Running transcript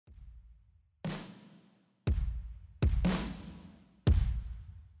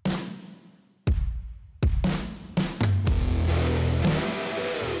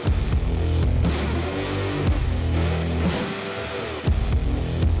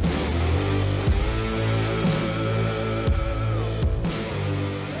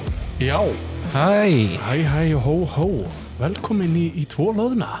Já, hæ, hó, velkomin í tvo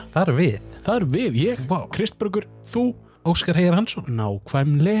loðna. Það er við. Það er við, ég, Vá. Kristbergur, þú, Óskar Heiðar Hansson.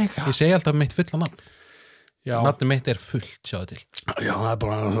 nákvæmlega. Ég segi alltaf mitt fulla nafn. Já, Nafnið mitt er fullt, sjáðu til. já, það er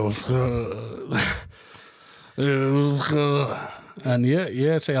bara, en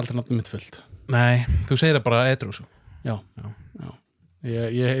ég segi alltaf nafnum mitt fullt. Nei, þú segir það bara edrú svo. Já.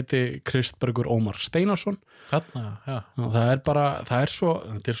 Ég heiti Kristbergur Ómar Steinarsson. Þarna, já. Og þetta er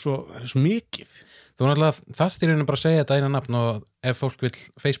svo mikið. Þú náttúrulega þarft í rauninu bara að segja þetta eina nafn og ef fólk vill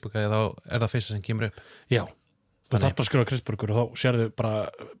Facebooka þá er það fyrsta sem kemur upp. Já, það þarf bara að skrifa Kristbergur og þá sérðu bara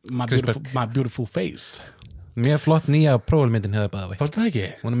my beautiful face. Mjög flott nýja prófálmyndin hefði bæða vei. Fannst það ekki?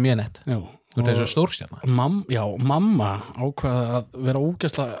 Hún er mjög nett. Já. Þú ert eins og stórstjarna. Mamma ákvaða að vera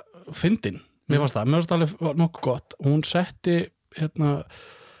ógeðslega fyndin. Mér fannst það alveg nokkuð gott. Hún setti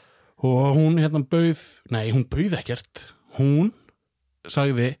og hún hún bauð ekkert. Hún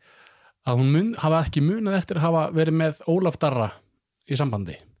sagði að hún hafa ekki munað eftir að hafa verið með Ólaf Darra í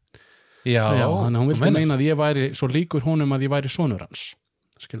sambandi. Já, þannig að hún vildi meina að ég væri svo líkur honum að ég væri sonur hans.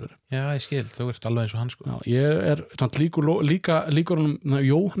 Skilur. Já, ég skil, þú ert alveg eins og hann sko. Já, ég er samt líkur honum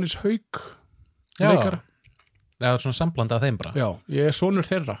Jóhannes Hauk leikara. Já, svona samblanda af þeim bara. Já, ég er sonur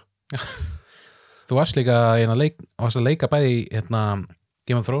þeirra. Þú varst líka að leika bæði í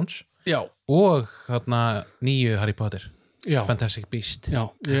Game of Thrones. Já. Og nýju Harry Potter. Já. Fantastic Beast. Já,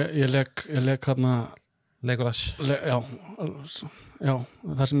 ég leik Legolas. Já,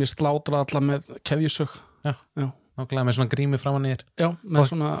 þar sem ég slátra alla með keðjusög. Já. Nákvæmlega með svona grímu framan í þér. Já, með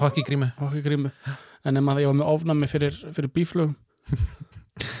svona hockey-grímu. En ef maður ég var með ofnami fyrir bíflugum.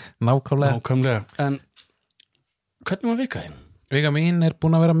 Nákvæmlega. En hvernig var vikaðin? Vika mín er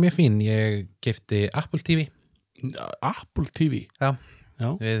búin að vera mjög fín. Ég keypti Apple TV. Apple TV? Já.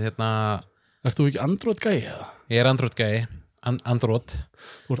 Við Ert þú ekki Android-gæi eða? Ég er Android-gæi. Android.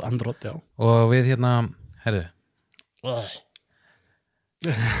 Þú ert Android, já. Og við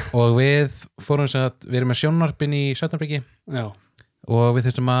og við fórum við erum með sjónvarpin í Svefnarbyggi. Já. Og við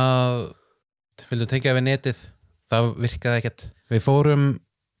þurftum vildum tengja við netið. Það virkaði ekkert.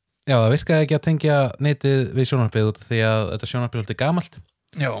 Það virkaði ekki að tengja netið við sjónvarpið út því að þetta sjónvarpið er alltaf gamalt.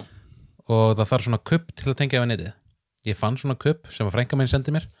 Já. Og það þarf svona kubb til að tengja við netið. Ég fann svona kubb sem að frænka minn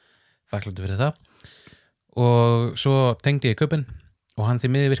sendi mér. Þakkláttur fyrir það. Og svo tengdi ég kubbin og hann því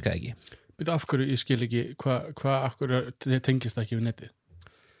miður virkaði ekki. Býta af hverju, ég skil ekki af hverju þið tengist ekki við netið?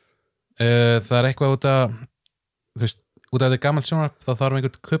 Það er eitthvað út af þetta gamalt sjónvarp þá þarf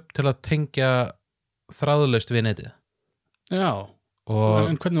einhvern kubb til að tengja þráðlaust við netið. Já.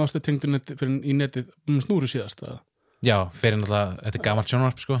 En hvernig varstu tengdur í netið snúru síðast? Já, fyrir náttúrulega, þetta er gamalt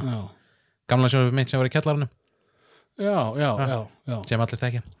sjónvarp sko. Já. Gamla sjónvarp mitt sem var í kjallaranum. Já. Sem allir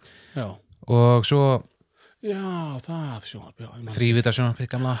þekki. Já. Og svo það sjónvarp, já. Þrívita sjónvarpið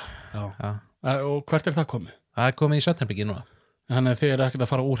gamla. Já. Og hvert er það komið? Það er komið í Svefnarbyggi núna. Þannig að þið eru ekkert að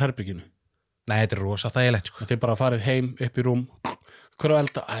fara úr herbygginu? Nei, þetta er rosa þægilegt sko. Þið bara farið heim upp í rúm. Hver á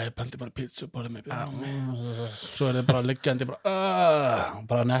elda? Bendi bara pizza, bara með svo er þið bara liggjandi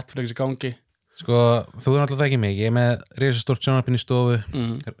bara Netflix í gangi. Sko, þú er náttúrulega ekki mig. Ég er með risastórt sjónvarpinn í stofu.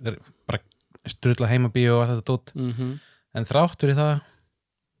 Bara strulla heimabíu og allt þetta dót. En þrátt fyrir það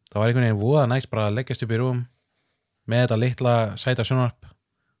var einhvern veginn voða næst bara að leggjast upp í rúm með þetta litla sæta sjónvarp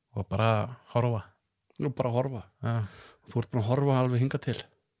og bara horfa. Og bara horfa? Já. Þú ert bara að horfa alveg hingað til?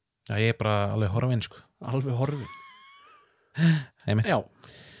 Já, ég er bara alveg horfinn sko. Alveg horfinn? Einmitt. Já.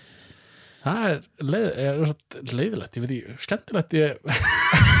 Það er leiðilegt, ég veit ekki, skemmtilegt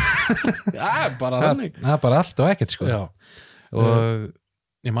bara þannig. Það er bara allt og ekkert sko. Já. Og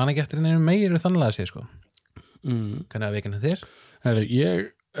ég man ekki eftir einu meiri þannig að segja sko. Hvernig að vikinu þér?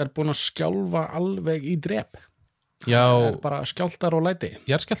 Ég er búin að skjálfa alveg í drep. Já. Bara skjáltar og læti.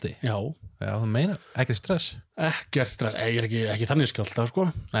 Jarðskjálfti? Já. Já, þú meinar, ekkert stress? Ekkert stress, ég er ekki þannig skjálta sko.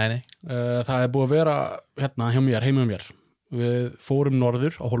 Nei. Það er búið að vera heima hjá mér. Við fórum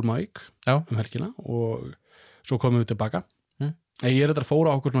norður á Hólmavík helgina og svo komum við tilbaka. Ég er þetta að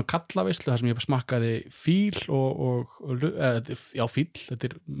fóra á okkur svona kallaveislu þar sem ég smakkaði fíl fíl, þetta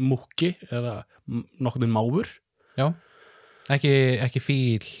er múkki eða nokkurn máfur. Já. Ekki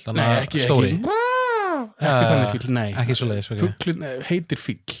fíl, stóri. Ekki þannig fíl, nei. Ekki svoleiðis. Fuglinn heitir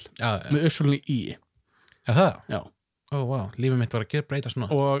fíl með össulunni í. Já, það? Já. Ó, vá, lífið mitt var að breyta svona.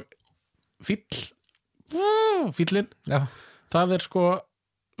 Og fíllinn, það er sko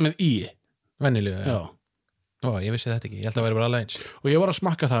með í. Venjulega, já. Ó, ég vissi þetta ekki, ég held að það væri bara alveg eins. Og ég var að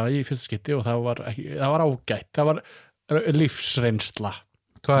smakka það í fyrsta skipti og það var ágætt, það var lífsreynsla.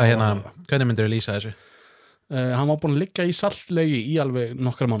 Hvernig myndir þú lýsa þessu? Hann var búin að liggja í saltlegi í alveg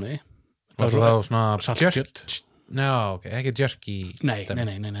nokkra mánuði. Var það svona saltkjöt? Já, ok, ekki jerky Nei,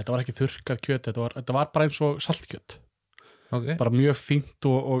 þetta var ekki þurrkað kjöt, þetta var bara eins og saltkjöt. okay. Bara mjög fínt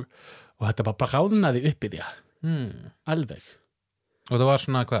og þetta bara bráðnaði upp í því. Alveg. Og það var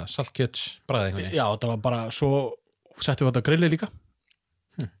svona, hvað, saltkjöts bragð einhvern veginn? Já, þetta var bara, svo settum við þetta á grilli líka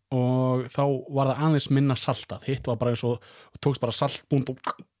og þá var það aðeins minna saltað. Hitt var bara eins og tókst bara saltbúnd og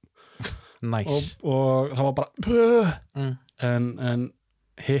Nice. og það var bara en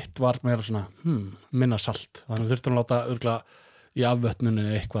hitt var meira svona minna salt, þannig við þurftum að láta örgulega í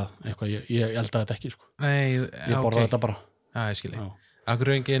afvötnunni eitthvað ég eldaði þetta ekki sko. Nei, ég borðaði þetta bara. Já, ég skilji. Akkur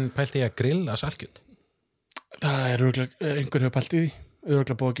er enginn pælt í að grilla saltkjöt? Það er örgulega, einhver hefur pælt í því,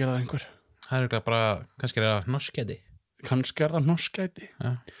 örgulega búið að gera það einhver. Það er örgulega bara, kannski er það hnossgæti. Kannski er það hnossgæti.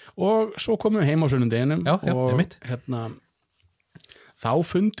 Og svo komum við heim á sunnudeginum og þá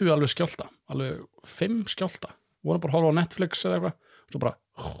fundum við alveg skjálta, alveg 5 skjálta. Vorum bara að horfa á Netflix eða eitthvað, svo bara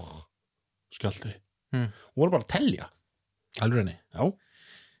skjálti. Vorum bara að telja. Alveg. Já.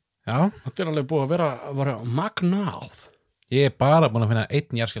 Þetta er alveg búið að vera magnað. Ég er bara búin að finna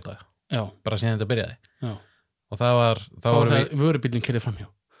 1 jarðskjálfta. Já. Bara síðan þetta byrjaði. Já. Og það var vörubíllinn keyrði framhjá.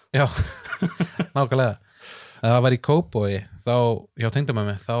 Já, nákvæmlega. Það var í Kópavogi, þá hjá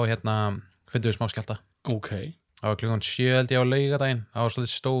tengdamömmu, þá fundum við smá skjálfta. Ok. Það var klukkan 7 held ég á laugardaginn, það var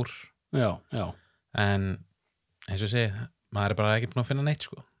svolítið stór. Já. En eins og ég segi, maður er bara ekki búin að finna neitt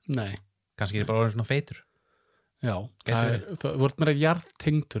sko. Nei. Kannski er bara orðin svona feitur. Já, þú ert meira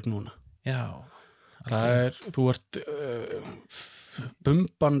jarðtengdur núna. Já. Þú ert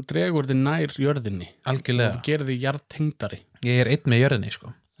bumban dregur þig nær jörðinni. Algjörlega. Og gerir þig jarðtengdari. Ég er einn með jörðinni sko.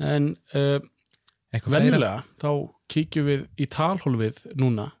 En venjulega þá kíkjum við í talhólfið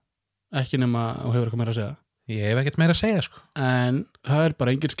núna, ekki nema og hefur eitthvað meira að segja. Ég hef ekkert meira að segja sko. En það er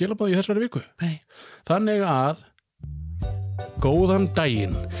bara engin skilaboð í þessari viku. Nei. Þannig að góðan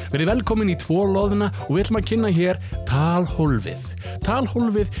daginn. Verið velkomin í 2 loðuna og við ætlum að kynna hér talhólfið.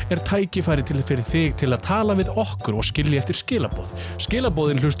 Talhólfið er tækifæri fyrir þig til að tala við okkur og skilja eftir skilaboð.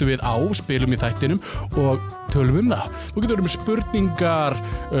 Skilaboðin hlustum við á, spilum í þættinum og tölum það. Þú getur með spurningar,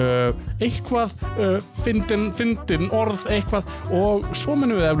 eitthvað, fyndin orð, eitthvað og svo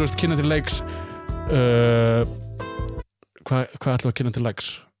munum við eflaust kynna til leiks hvað ætlum við að kynna til leiks?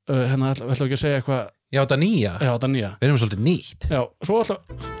 Ætlum við ekki að segja eitthvað. Já, þetta nýja. Já, þetta nýja. Við erum svolítið nýtt. Já, svo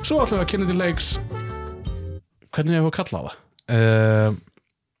ætlum við að kynna til leiks. Hvernig hefur við að kalla það?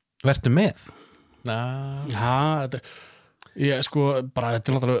 Vertu með. Já, ég sko bara, þetta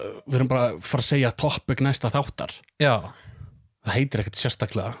er náttúrulega, við erum bara að fara að segja topic næsta þáttar. Já. Það heitir ekkert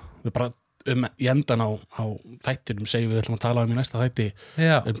sérstaklega. Við bara í endan á þættinum segjum við ætlum að tala í næsta þætti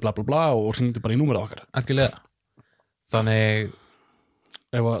bla bla bla og hringdu bara í númerið okkar. Algjörlega. Þannig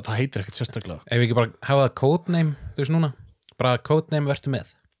það heitir ekkert sérstaklega. Ef við ekki bara hafa það codename, þú veist núna, bara codename vertu með.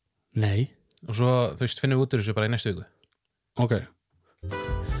 Nei. Og svo, þú veist, finnum við út úr þessu bara í næstu viku. Ok.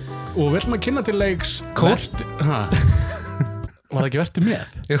 Og við ætlum að kynna til leiks Var það ekki vertu með?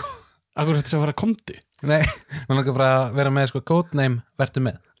 Jú. Akkur þetta sem að fara komdi? Nei, við langar bara að vera með sko codename vertu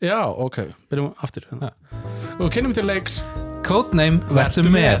með. Já, ok, byrjum aftur. Og kynnum til leiks codename vertu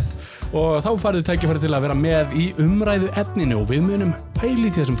með. Og þá farið tækifæri til að vera með í umræðu efninu og við munum pæli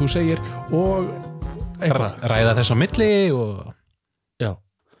því sem þú segir og eitthvað. Ræða þess á milli og... Já.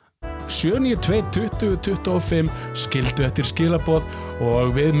 792-20-25 skildu eftir skilaboð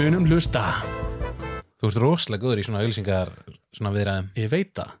og við munum hlusta. Þú ert rosalega góður í svona auglýsingar, svona viðræðum. Ég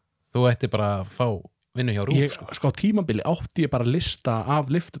veit það. Þú ætti bara að fá vinnu hjá RÚV. Sko á tímabili átti ég bara lista af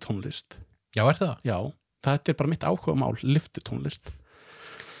lyftutónlist. Já, er það? Já, þetta er bara mitt áhugamál, lyftutónlist.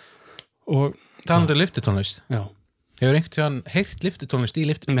 Og talandi lyftutónlist. Já. Hefur einhvern tíðan heyrt lyftutónlist í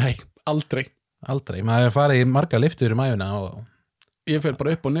lyftu? Nei, aldrei. Maður er farið í marga lyftur um æfina og... Ég fer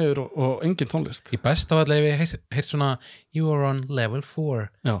bara upp og niður og engin tónlist. Í besta fallega hef ég heyrt svona You are on level 4.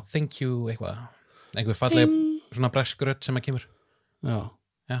 Já. Thank you, eitthvað. Einhver fallega svona breskrödd sem að kemur. Já.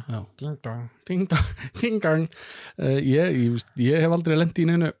 Ding dong. Ding dong. Ding dong. Ég hef aldrei lent í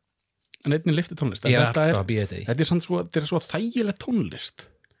neinni lyftutónlist. Ég er alltaf að býja þetta í. Þetta er svo þægileg tónlist.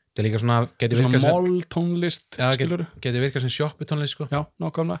 Þetta er líka svona, svona mál-tónlist, skilurðu? Geti virkað sem sjopputónlist, sko. Já,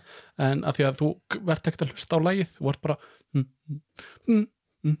 nákvæmlega. En að því að þú verð ekkert að hlusta á lagið, þú vart bara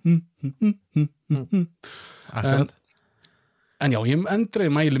En já, ég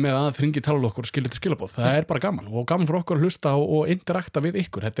endreið mæli með að þringi tala okkur og skilja til skilaboð. Það er bara gaman og gaman fyrir okkur að hlusta og interakta við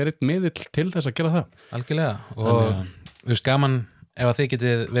ykkur. Þetta er eitt miðill til þess að gera það. Algjörlega. Og þú veist, gaman ef að þið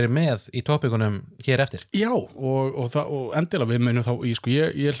getið verið með í topikunum hér eftir. Já, og endilega við munum þá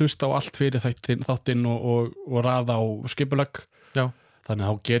ég hlusta á allt fyrir þáttinn og raða á skipulag. Já. Þannig að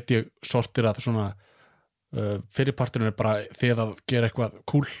þá get ég sortir að svona fyrirpartinu er bara þið að gera eitthvað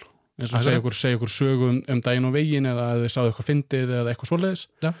cool eins og segja ykkur sögu daginn og veginn eða að þið sáðu eitthvað fyndið eða eitthvað svoleiðis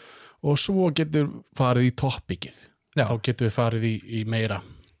og svo getur farið í toppikið þá getur við farið í meira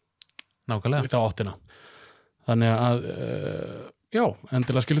nákvæmlega í þá áttina þannig að já,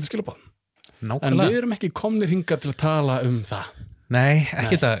 endilega skilja þetta skilabóð en við erum ekki komnir hingað til að tala það Nei,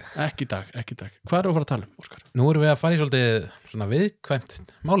 ekki í dag. Ekki í dag. Hvað erum við að fara að tala Óskar? Nú erum við að fara í svolítið svona viðkvæmt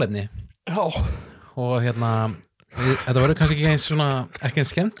málefni. Já. Og þetta verður kannski ekki eins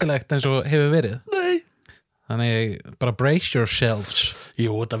skemmtilegt eins og hefur verið. Nei. Þannig bara brace yourselves.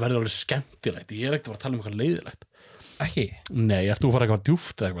 Jú, þetta verður alveg skemmtilegt. Ég ekkert að fara að tala eitthvað leiðilegt. Ekki? Nei, ert þú að fara eitthvað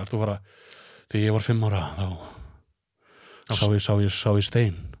djúpt eða eitthvað? Ert þú að fara, þegar ég var 5 ára, þá sá ég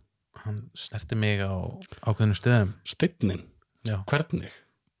stein. Hann snerti mig á ákveðnum stöðum. Steinnin? Já. Hvernig?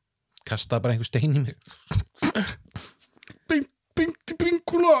 Kastaði bara einhver stein í mig. Beint í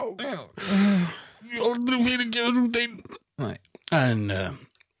bringula. Ég aldrei fyrirgefa þessum stein. Nei. En,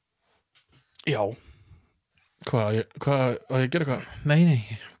 já. Hvað, að ég gera hvað? Nei,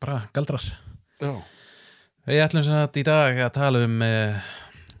 bara galdrar. Já. Við ætlum sem að í dag að tala um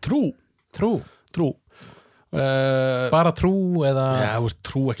Trú. Bara trú eða... Já,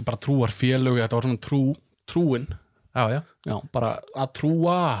 trú, ekki bara trúarfélög, þetta var svona trúin. Já. Já, bara að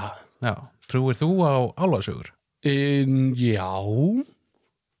trúa. Já, trúir þú á álfasögur? Já.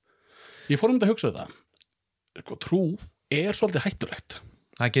 Ég fór að hugsa þetta. Sko, trú er svolítið hættulegt.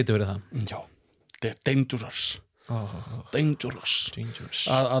 Það getur verið það. Já, þetta er dangerous. Dangerous.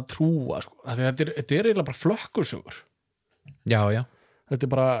 Að trúa, sko. Þetta er eiginlega bara flökkusögur. Já. Þetta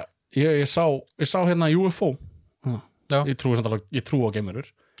er bara, ég sá hérna UFO. Já. Ég trúi á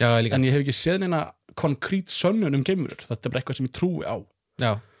geimverur. Já, líka. En ég hef ekki séð neina konkrít sönnun geimverur. Þetta er bara eitthvað sem ég trúi á.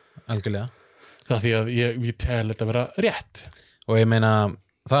 Já, algjörlega. Það því að ég tel þetta að vera rétt. Og ég meina,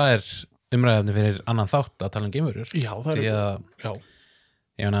 það er umræðefni fyrir annan þátt að tala um geimverur. Já, það er... Já.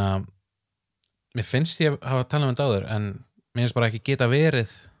 Ég meina, mér finnst ég hafa talað um þetta áður, en mér finnst bara ekki geta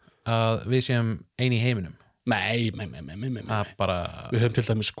verið að við séum eini í heiminum. Nei. Það bara... Við höfum til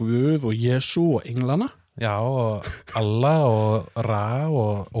dæmis Guð og Jesú og englana. Já, og Allah og Ra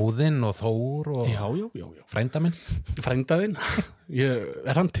og Óðinn og Þór og... Já. Frænda minn. Frændaðinn?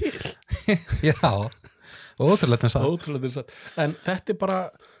 Er hann til? Já, ótrúlega satt. En þetta er bara,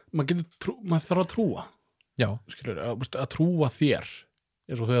 maður þarf að trúa. Já. Skilur, að trúa þér,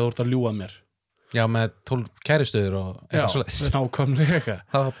 eins og þegar þú ert að ljúga mér. Já, með 12 kæristöður og eitthvað svoleiðis. Já, nákvæmlega.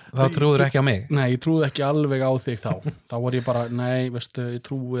 Þá trúður ekki á mig. Nei, ég trúði ekki alveg á þig þá. Þá var ég bara, nei, veistu, ég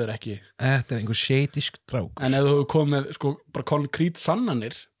trúi þér ekki. Þetta er einhver shady strák. En ef þú hefur komið, sko, bara konkrít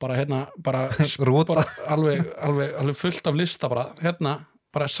sannanir, bara Rúta. alveg fullt af lista,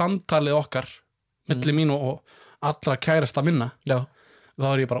 bara samtalið okkar, milli mín og allra kærasta minna. Já. Þá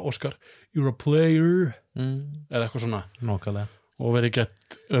er ég bara, Óskar, you're a player. Eða eitthvað svona. Nókalega. Og verið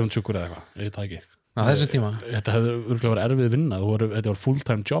gett öfundsjúkur eða eitthvað, ég veit það ekki. Á þessum tíma? Þetta hefði örgulega verið erfið vinna, þetta var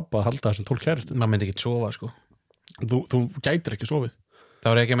full-time job að halda þessum 12 kæristum. Maður myndi ekki sofa, sko. Þú gætir ekki sofið.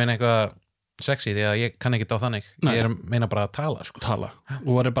 Það var ekki að meina eitthvað sexy, því að ég kann ekki á þannig. Nei. Ég meina bara að tala, sko.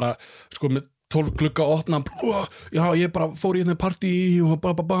 Þú var bara, sko, með 12 glugga að opna, já, ég bara fór í hérna partí og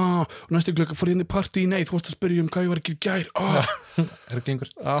og næstu glugga fór í hérna partí, nei, þú varst að spyrja hvað ég var ekki í gær. Ruglingur.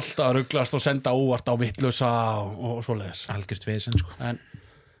 Alltaf að ruglast og senda óvart á vittlausa og svoleiðis. Algjört vesen, sko.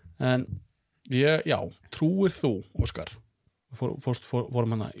 En já, trúir þú, Óskar,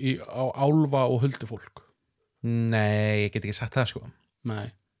 fórum hana á álfa og huldufólk? Nei, ég get ekki sagt það, sko.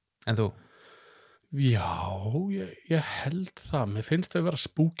 Nei. En þú? Já, ég held það. Mér finnst það að vera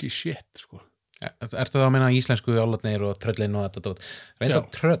spooky shit, sko. Ertu það að meina íslensku álfarnir og tröllin og þetta? Reynda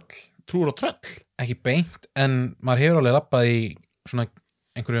tröll? Trúir á tröll? Ekki beint, en maður hefur alveg labbað í svona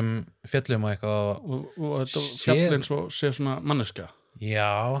einhverjum fjöllum og eitthvað. Og þetta fjallin svo sé svona manneska?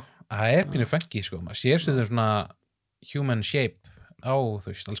 Já, það er pínu fengi, sko. Maður sér sér svona human shape á, þú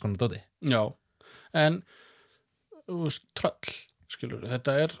veist, alls konar dóti. Já, en tröll, skilur,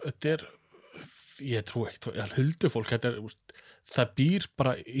 þetta er ég trú ekki, huldufólk, það býr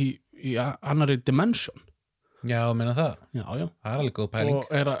bara í annari dimension. Já, meina það? Já. Það er alveg góð pæling.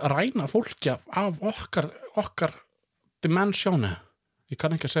 Og er að ræna fólki af okkar dimensioni. Ég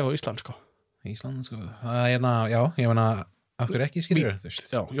kann ekki að segja á íslensku. Íslensku? Það er já, ég meina, af hverju ekki skilur þú veist?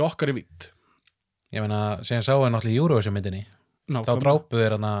 Já, í okkar er vitt. Ég meina, sem sá er náttúrulega í Eurovision myndinni. Þá drápuð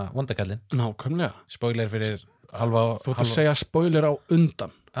er vondakallinn. Nákvæmlega. Spoiler fyrir halva... Þú ætti að segja spoiler á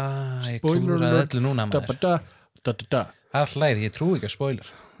undan. Ég klúraði öllu núna, maður. Það hlæri, ég trú ekki að spoiler.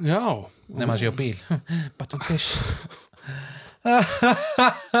 Já. Nefn að sé á bíl. Button fish.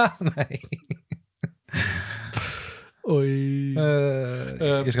 Nei.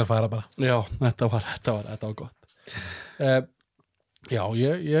 Ég skal fara bara. Já, þetta var gott. Já,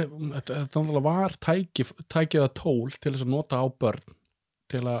 þetta var tækið að tól til þess að nota á börn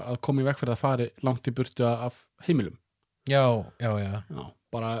til að koma í veg fyrir að fari langt í burtu af heimilum. Já,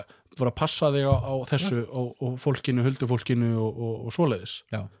 bara að passa þig á þessu og fólkinu, huldufólkinu og svoleiðis.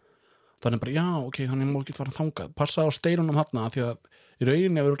 Já. Þannig bara, þannig má ekki fara þangað. Passa á steinunum þarna, því að í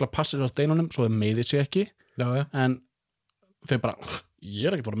rauninni ef við passir á steinunum, svo þau meiðir sig ekki. Já. En þau bara, ég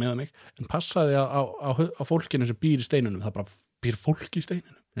ekkert voru með mig, en passaði á fólkinu sem býr í steinunum, það bara býr fólk í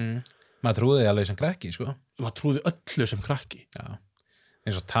steinunum. Maður trúði alveg sem krakki, sko. Maður trúði öllu sem krakki. Já.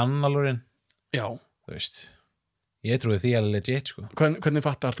 Eins og tannalurinn. Já. Þú veist, ég trúði því alveg legit, sko. Hvernig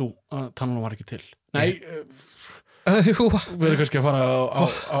fattar þú að tannalur var ekki til? Nei, við erum kannski að fara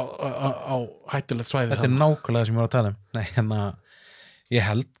á hættulegt svæði. Þetta er nákvæmlega sem ég var að tala um. Nei, hérna, ég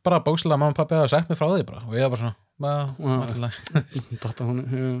held bara bókslega að mamma og pappi hafa sagt mig frá því bara, og ég var bara svona,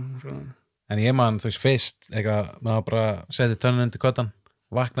 en ég man, þú veist, fyrst eitthvað, maður bara seti tönnun undir kottan,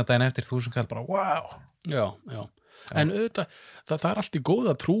 vakna daginn eftir 1000 kall, bara, wow. Já. En auðvitað, það er allt í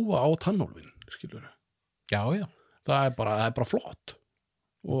góð að trúa á tannhólfin, skilur. Já. Það er bara flott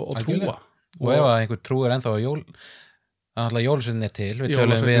og trúa. Og ef einhver trúir ennþá að alltaf jólasveinninn er til, við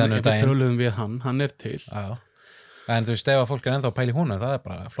töluðum við hann daginn. Við töluðum við hann er til. Já. En þú veist, ef að fólk er ennþá að pæla í húnum, það er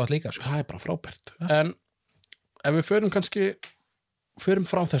bara flott líka, sko. Það er bara frábært. En ef við förum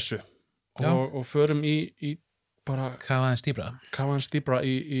frá þessu og förum í bara kafaðins dýbra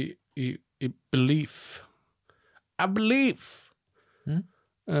í belief. I believe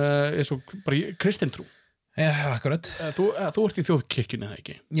eins og bara kristintrú. Já, akkurat. Þú ert í þjóðkirkjunni, eða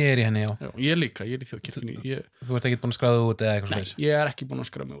ekki? Ég er í henni, já. Ég líka, ég er í þjóðkirkjunni. Þú ert ekki búin að skráða út eða eitthvað slags? Nei, ég er ekki búin að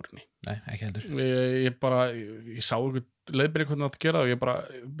skráða mig úr henni. Nei, ekki heldur. Ég sá eitthvað leiðbyrði hvernig það gera og ég bara,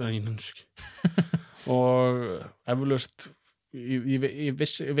 ég nefnst ekki. Og eflaust, ég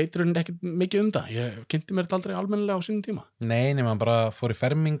veit rauninni ekki mikið um það. Ég kynnti mér þetta aldrei almennilega á sínum tíma. Nei, nema bara fór í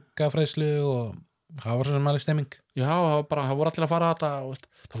fermingafræðslu og það var svo sem alveg stemming. Já, það voru allir að fara að þetta,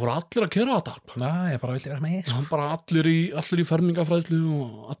 það voru allir að gera þetta. Já, ég bara vildi vera með. Það var bara allir í fermingafræðslu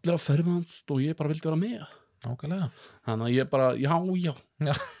og allir að fermast og ég bara vildi vera með. Nákvæmlega. Þannig að ég bara, já.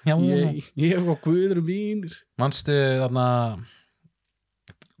 Ég og Guður vínir. Manstu þarna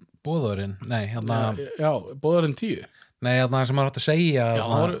Boðorinn? Nei, þarna. Já, Boðorinn 10. Nei, þarna sem maður átt að segja. Já,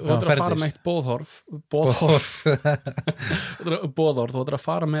 þú ættir að fara með eitt boðorð. Þú ættir að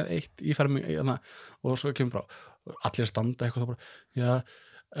fara með eitt í ferming og svo kemur bara allir standa eitthvað bara, já,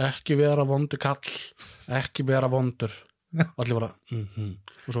 ekki vera vondur kall, ekki vera vondur. Allir bara,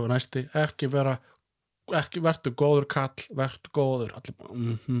 og svo næsti, ekki vertu góður kall, vertu góður. Allir bara,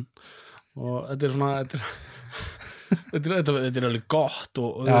 og þetta er svona, þetta er alveg gott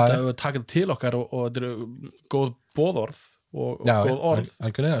og þetta er takað til okkar og þetta er góð boðorð og góð orð.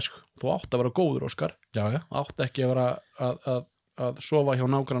 Algjörlega, sko. Þú átt að vera góður, Óskar. Já. Átt ekki að vera að sofa hjá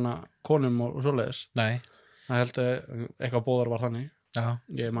nágranna konum og svoleiðis. Nei. Það held að eitthvað boðorð var þannig. Já,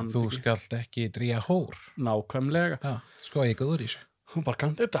 þú skalt ekki dríja hór. Nákvæmlega. Já, sko ég góður í þessu. Þú bara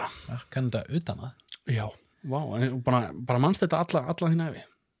kannt þetta. Já, kannt þetta utan að. Já, vá, bara mannst þetta alla þín ævi.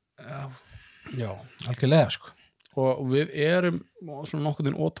 Já. Algjörlega, sko. Og við erum svona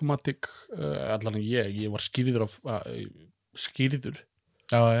nokkuðin automatic, allan ég var skýrður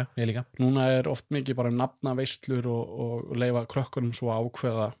Já, ég líka. Núna er oft mikið bara nafnaveislur og leyfa krökkunum svo að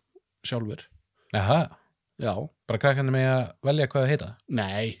ákveða sjálfur. Jaha. Já. Bara krakkarnir með að velja hvað það heita?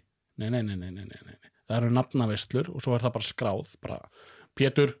 Nei. Það eru nafnaveislur og svo er það bara skráð, bara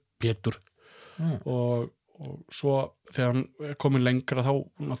Pétur. Og svo þegar hann komin lengra þá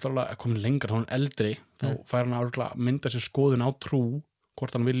hann eldri þá fær hann að mynda sér skoðun á trú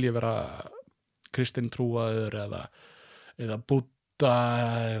hvort hann vilji vera kristin trúaður eða Buddha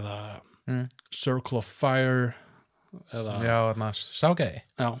eða Circle of Fire eða Ságæði.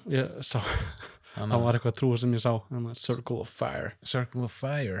 Já, ég sá það var eitthvað trúa sem ég sá Circle of Fire.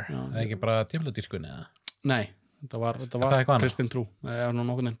 Það er ekki bara djöfladýrkun eða? Nei, þetta var kristin trú. Það er nú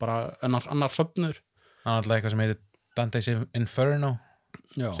nokkuð bara annar söfnur. Það er alltaf eitthvað sem heitir Dante's Inferno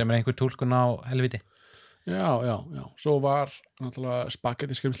sem er einhver túlkun á helviti. Já. Svo var náttúrulega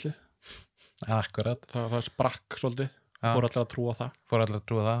spagetti skrimslið. Akkurat. Það sprakk svolítið. Fór allir að trúa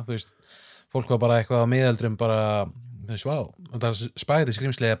það. Þú veist, fólk var bara eitthvað á miðaldrum bara, þú veist, vá, spagetti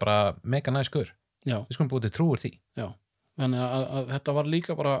skrimslið er bara mega næskur. Já. Við skulum búið til trúur því. Já. Þannig að þetta var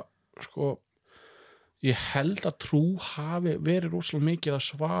líka bara, sko, ég held að trú hafi verið rosalega mikið að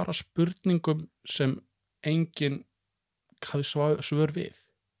svara spurningum sem enginn hafi svör við.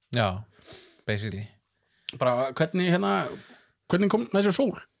 Já, basically. Bara hvernig kom þessi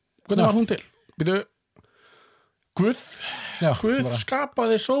sól? Hvernig var hún til? Býtu, Guð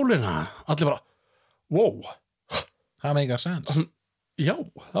skapaði sólina. Allir bara, wow. Það meikar sens. já,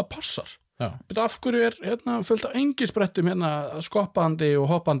 það passar Byrja, af hverju hérna, fullt af engisbrettum hérna, skoppandi og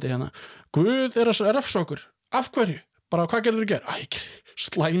hoppandi hérna. Guð að refsa okkur af hverju, bara hvað gerður þú ger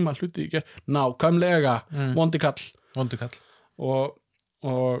slæma hluti nákvæmlega, vondi kall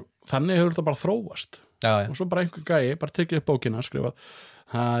og þannig hefur það bara þróast og svo bara einhver gæi, bara tekið upp bókina skrifað,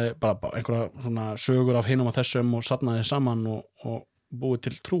 það er bara einhverja svona sögur af hinum og þessum og satnaði saman og búið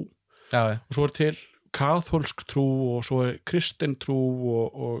til trú og svo til kaþólsk trú og svo kristin trú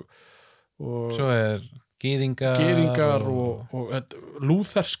og svo gyðingar og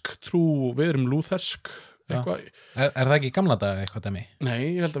lúþersk trú og við erum lúþersk eitthvað. Er það ekki í gamla daga eitthvað dæmi? Nei,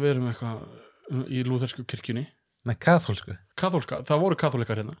 ég held að við erum eitthvað í lúþersku kirkjunni. Nei, kaþólsku? Kaþólska, það voru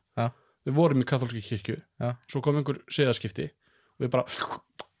kaþólikar hérna við vorum í kaþólski kirkju svo kom einhver siðaskipti og við bara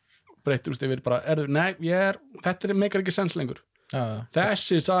breytumst yfir bara, þetta meikar ekki sens lengur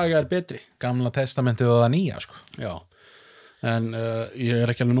þessi saga er betri Gamla testamentið og það nýja sko. Já en ég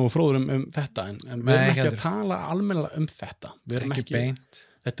er ekki alveg nógu fróður um þetta en við erum ekki að tala almennilega um þetta við erum ekki beint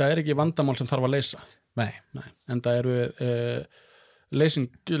þetta er ekki vandamál sem þarf að leysa Nei. En það eru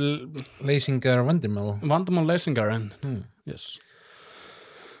leysingar vandamál leysingar yes.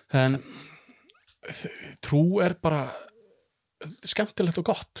 En trú er bara skemmtilegt og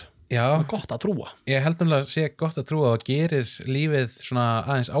gott gott að trúa Ég held að sé gott að trúa og gerir lífið svona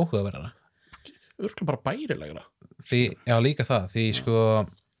aðeins áhugaverðara Örgulega bara bærilegra Því, já líka það því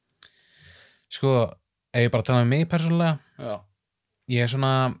sko ef ég bara tala um mig persónulega ég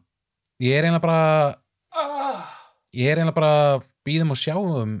er eiginlega bara býðum og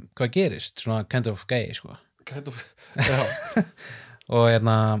sjáum hvað gerist svona kind of gay sko og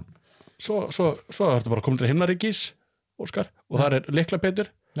hérna svo ertu bara komin til himnaríkis Óskar og þar er Likla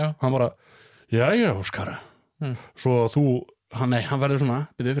Pétur hann bara, jæja Óskar svo þú, hann verður svona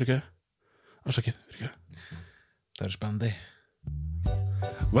byrjuð fyrir ekki Það er spennandi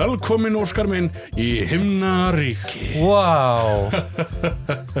Velkomin Óskar minn í himnaríki Wow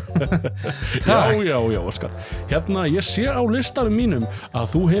Já Óskar Hérna ég sé á listanum mínum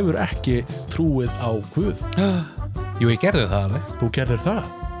að þú hefur ekki trúið á Guð Jú, ég gerði það alveg Þú gerðir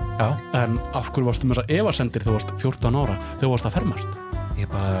það? Já En af hverju varstu með þess að efasendir þegar þú varst 14 ára þegar þú varst að fermast?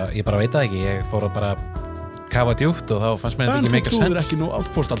 Ég bara veit það ekki Ég fór að bara kafa djúpt og þá fannst mér þetta ekki meika sens En þú trúðir ekki nú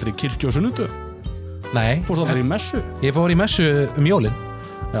að fórst aldrei í kirkju og sunnudu? Nei Fórst aldrei í messu? Ég fór í messu jólin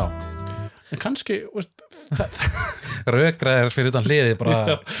Já En kannski, veist Rökræðir fyrir utan hliðið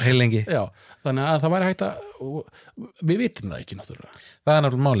bara heil lengi Já, þannig að það væri hægt að við vitum það ekki náttúrulega Það er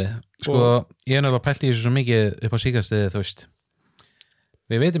náttúrulega málið Sko, ég hef náttúrulega pælt í þessu svo mikið upp á síkastiði þú veist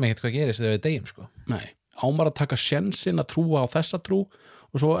Við veitum ekkert hvað gerist þegar við deyjum sko Nei, ámar að taka sjensinn að trúa á þessa trú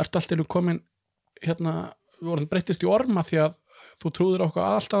og svo ertu alltaf komin hérna, við breyttist í orma því að þú trúðir okkur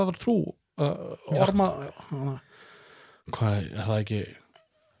allt aðra trú orma hvað, er það ekki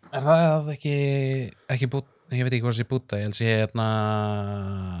Er það ekki bút, ég veit ekki hvað sé búta, ég held sé hérna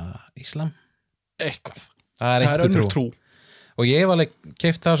Íslam? Eitthvað. Það er önnur trú. Og ég hef alveg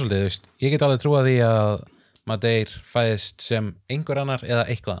keypt það svolítið, veist. Ég get alveg trúað því að maður deyr fæðist sem einhver annar eða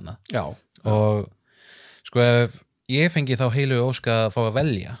eitthvað annað. Já. Og sko ef ég fengi þá heilu óska að fá að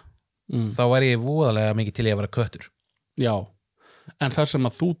velja, þá er ég voðalega mikið til ég að vera köttur. Já. En þar sem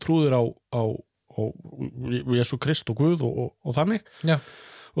að þú trúðir á Jesú Krist og Guð og þannig. Já.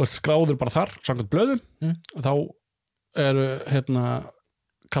 Og skráður bara þar, samkvæmt blöðum þá eru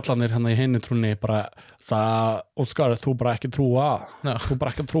kallanir í hinni trúnni bara það, Óskar, þú bara ekki trúa þú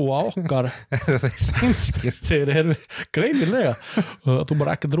bara ekki trúa okkar það er sænskir þeir eru greinilega þú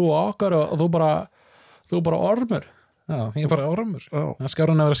bara ekki trúa okkar og þú bara ormur ég er bara ormur það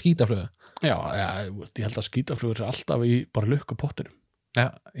skar hann að vera skítafluga ég held að skítaflugur er alltaf í bara lukkupottinum Já,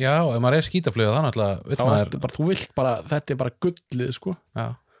 ef maður er skítafluga þannig að þú vilt bara, þetta er bara gullið sko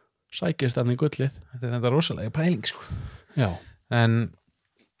sækist þannig gullið þetta er rosalega pæling sko en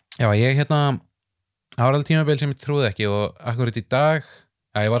já, ég það var alveg tímabil sem ég trúði ekki og akkurat í dag,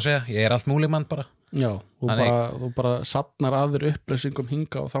 ég var að segja ég er allt múlig mann bara þú bara safnar aður upplýsingum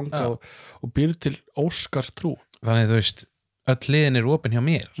hinga og þanga og býr til Óskars trú þannig þú veist, öll liðin er opin hjá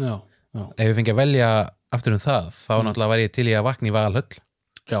mér ef ég fengi að velja aftur það, þá náttúrulega var ég til í að vakna í Valhöll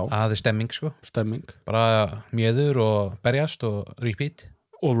það er stemming sko bara mjöður og berjast og repeat,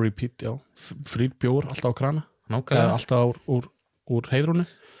 já, frýr bjór alltaf á krana alltaf úr heiðrúnu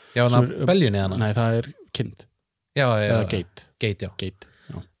beljunni hana nei, það er kind eða geit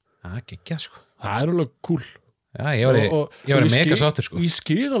það er geggjað sko það er alveg cool ég var mega sáttur sko ég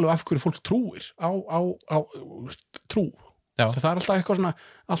skil alveg af hverju fólk trúir á trú það er alltaf eitthvað svona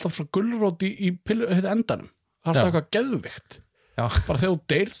alltaf svona gulrót í endanum það er alltaf eitthvað geðvikt bara þegar þú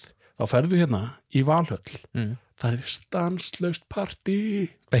deyrð þá ferðu í Valhöll það er stanslaust partí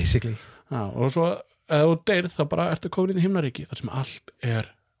basically. Já, og svo ef þú deyrð þá bara ertu komin í himnaríki þar sem allt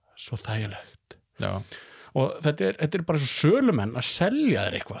er svo þægilegt. Já. Og þetta er bara svo sölumenn að selja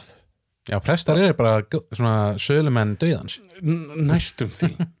þér eitthvað. Já, prestar eru bara svona sölumenn dauðans. Næstum því.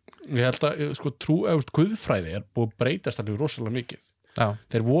 Ég held að sko, guðfræði er búið að breytast alveg rosalega mikið. Já.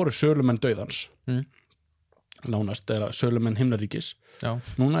 Þeir voru sölumenn dauðans nánast, eða sölumenn himnaríkis. Já.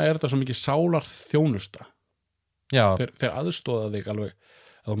 Núna er þetta svo mikið sálar þjónusta. Já. Þeir aðstoða þig alveg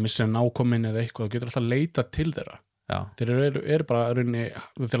að þú missir nákomin eða eitthvað, þú getur alltaf að leita til þeirra. Já. Þeir eru bara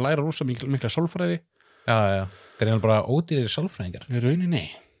þeir læra rosa mikla sálfræði. Já. Þeir eru bara ódýrir sálfræðingar. Í rauninni.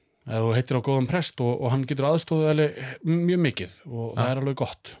 Ef þú heitir á góðan prest og hann getur aðstofað mjög mikið og það er alveg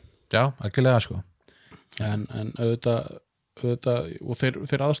gott. Já, algjörlega sko. En auðvitað og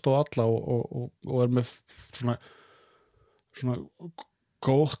þeir aðstofa alla og er með svona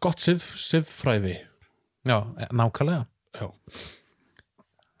gott siðfræði. Já, nákvæmlega. Já.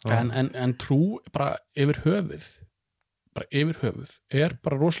 En trú bara yfir höfuð er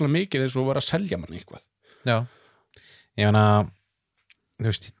bara rosalega mikið eins og vera að selja manni eitthvað. Já, ég meina þú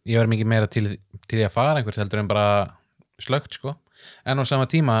veist, ég verð mikið meira til að fara einhvert heldur en bara slögt sko, en á sama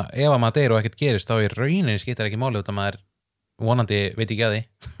tíma ef að maður deyr og ekkert gerist þá í rauninni skiptir ekki máli út að maður vonandi veit ekki að því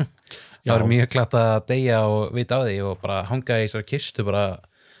það er mjög glatt að deyja og vita á því og bara hanga í þessari kistu bara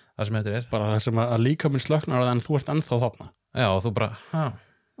það sem þetta er bara það sem að líka minn slöknar en þú ert ennþá þarna. Já, og þú bara,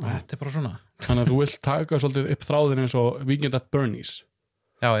 þetta er bara svona þannig að þú vilt taka svolítið upp þráðin eins og Weekend at Bernie's.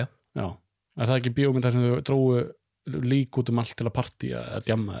 Já, er það ekki bíómyndar sem þau drógu lík út allt til að partía eða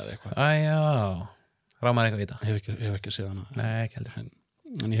djamma eða eitthvað. Já, rámaði eitthvað í þetta. Hef ekki séð hana. Nei, ekki heldur.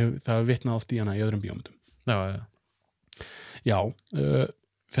 En það hef vitnað oft í hana í öðrum bíómyndum. Já,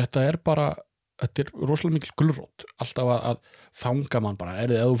 þetta er bara, þetta er rosalega mikil gulrót. Alltaf að fanga mann bara,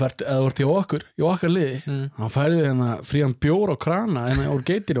 eða þú ert hjá okkur, í okkar liði, þá færðu hérna frían bjór og krana úr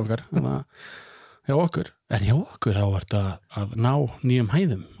geitir okkar, hjá okkur. En hjá okkur þá ert að ná nýjum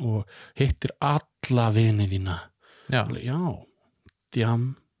hæðum og hittir alla vini þína. Já, djam,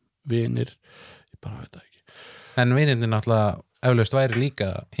 vinir, ég bara veit það ekki. En vinirnir náttúrulega eflaust væri líka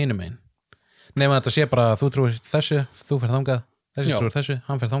hinum einn. Nefnum að þetta sé bara að þú trúir þessu, þú fer þangað, þessi trúir þessu,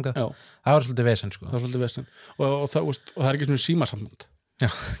 hann fer þangað. Já. Það var svolítið vesen sko. Það var svolítið vesen. Og það er ekki svona símasamband. Já,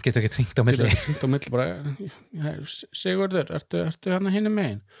 getur ekki hringt á milli. Getur ekki hringt á milli bara, Sigurður, ertu hann hinum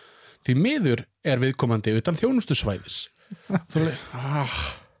megin? Því miður er viðkomandi utan þjónustusvæðis.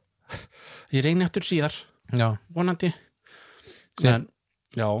 Ég reyni eftir síðar. Já. Vonandi. En,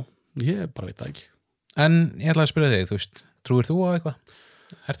 já, ég bara veit það ekki. En ég ætla að spyrja þig, þú veist, trúir þú á eitthvað?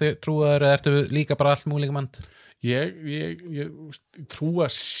 Ertu trúaður eða ertu líka bara allt múlíka mann? Ég trúa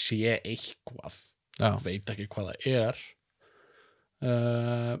sé eitthvað. Já. Veit ekki hvað það er.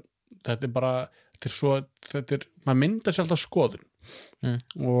 Þetta er bara, maður myndar sér alltaf skoðun.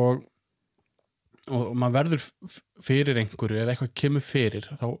 Og maður verður fyrir einhverju eða eitthvað kemur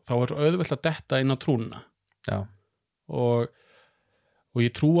fyrir þá er svo auðvelt að detta inn á trúna. Já. Og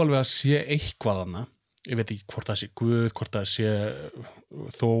ég trú alveg að sé eitthvað þarna. Ég veit ekki hvort það sé Guð, hvort það sé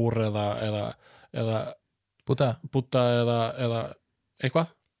Þór eða Búdda eða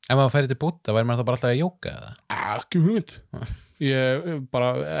eitthvað. Ef maður færi til Búdda, væri maður þá bara alltaf að jóka eða? Ekki hugmynd. Ég bara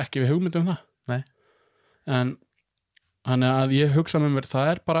ekki við hugmynd það. Nei. En þannig að ég hugsa með mér, það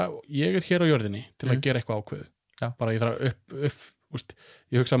er bara, ég er hér á jörðinni til að gera eitthvað ákveð. Já. Bara ég þarf upp,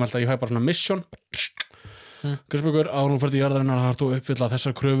 ég hugsa með alltaf að ég fæ bara svona mission. Kristbjörgur, nú fyrir í jarðarinnar að þú uppfylla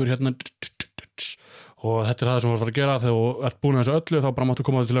þessar kröfur hérna og þetta er það sem þú fara að gera þegar þú ert búin að þessu öllu, þá bara máttu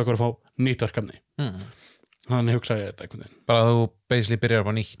koma til okkar og fá nýtt verkefni. Þannig hugsa ég þetta einhvern veginn. Bara þú basically byrjar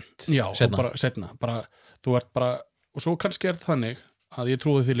á nýtt. Já, og bara setna. Þú ert bara, og svo kannski er þetta þannig að ég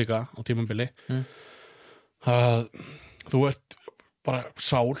trúi því líka á tímabili að þú ert bara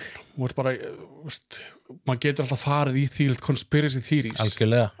sál, þú ert bara maður getur alltaf farið í þýlt conspiracy theories.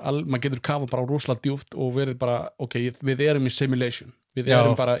 Algjörlega. Maður getur kafað bara rosalega djúpt og verið bara, ok, við erum í simulation, við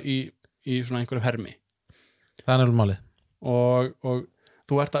erum bara í svona einhverjum hermi. Það er alveg málið. Og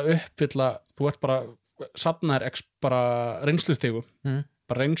þú ert að uppfylla, þú ert bara safnaðir bara reynslustigum,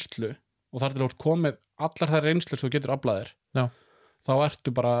 bara reynslu, og þar til þú ert komið allar þær reynslu sem þú getur aflaðir. Já. Þá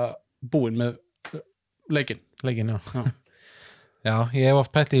ertu bara búin með leikinn. Leikinn, já. Já, ég hef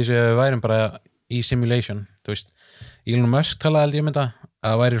oft pælt í þessu að við værum bara í simulation, þú veist. Elon Musk talaði aldrei þetta,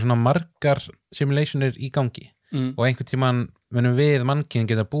 að það væri svona margar simulationir í gangi og einhvern tímann munum við mannkinn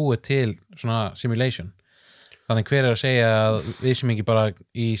geta búið til svona simulation. Þannig hver er að segja að við sem ekki bara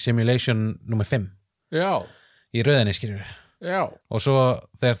í simulation nummer 5. Já. Í röðinni, skilur við. Já. Og svo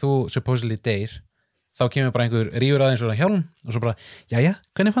þegar þú supposedly deyr, þá kemur bara einhver rífur aðeins og hjálm og svo bara, jæja,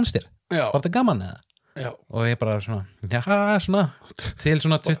 hvernig fannst þér? Já. Var þetta gaman eða? og ég bara svona, til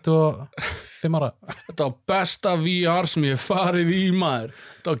svona 25 ára. Þetta var besta VR sem ég hef farið í maður.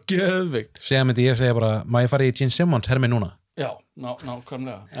 Þetta var geðvikt. Segja myndi ég segja bara, má ég fara í Gene Simmons hermi núna? Já,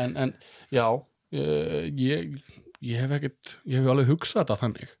 nákvæmlega. En já, ég hef ekkert, ég hef alveg hugsað þetta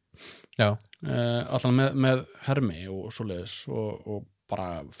þannig. Já. Allan með hermi og svoleiðis og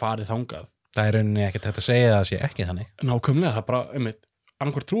bara farið þangað. Það er rauninni ekkert hægt að segja að það sé ekki þannig. Nákvæmlega, það er bara,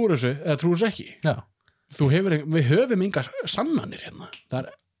 annarkvort trúir þessu eða trúir þessu ekki. Já. Við höfum engar sannanir hérna. Það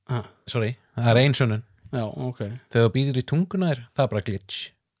er, Sorry, það er ein sönnun. Já, ok. Þegar þú býtur í tunguna það er bara glitch.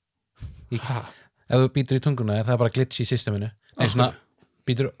 Ef þú býtur í tunguna það er bara glitch í systeminu. En svona,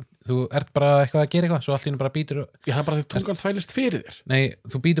 þú ert bara eitthvað að gera eitthvað, svo allt í einu bara býtur. Já, það er bara því tungan þvælist fyrir þér. Nei,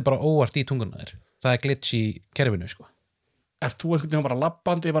 þú býtur bara óvart í tunguna þér. Það er glitch í kerfinu, sko. Ert þú einhvern veginn bara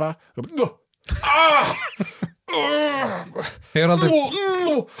labbandi bara Hefur aldrei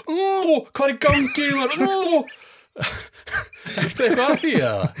hvað er í gangi Ertu eitthvað að því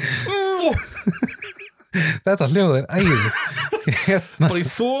eða? Þetta hljóð er æði Bara ég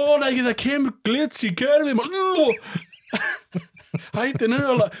þóla ekki það kemur glitch í kerfi Hætti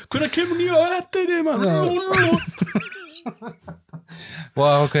nöðala hvernig kemur nýja öttinni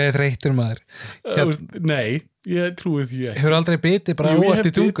Vá, hvað er þreytur maður Nei, ég trúi því ekki Hefur aldrei bitið bara óvart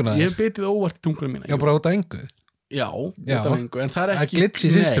í tunguna Ég hef bitið óvart í tunguna mína Já, bara út af engu Já, út af engu En það er ekki glitch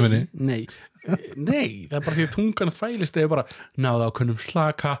í systeminu Nei, það er bara því að tungan þvælist eða bara náða á kunnum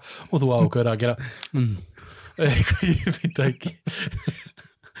slaka og þú ákveður að gera eitthvað, ég veit það ekki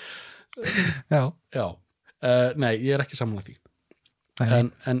Já Nei, ég er ekki samanlega því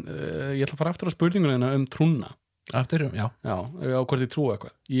En ég ætla að fara aftur á spurningunina trúna Aftur, já á hvort ég trúi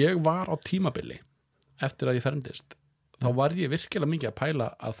eitthvað Ég var á tímabili eftir að ég fermdist þá var ég virkilega mikið að pæla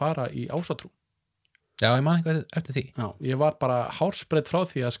að fara í ásatrú Já, ég man eitthvað eftir því Já, ég var bara hársbreidd frá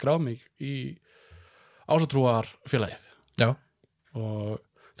því að skrá mig í ásatrúarfélagið Já og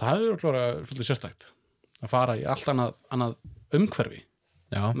það hefur klóra svolítið sérstækt að fara í allt annað umhverfi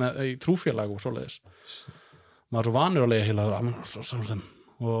í trúfélag og svoleiðis maður er svo vanur að lega heila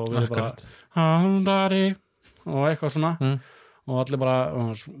og við erum bara handari og eitthvað svona og allir bara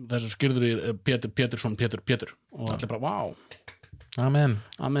þessu skýrður í Pétursson og allir bara, vá Amen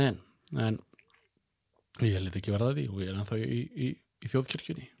en ég held ekki verða því og ég er ennþá í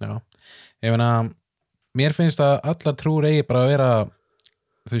þjóðkirkjunni Já, ég meina mér finnst að allar trúr eigi bara að vera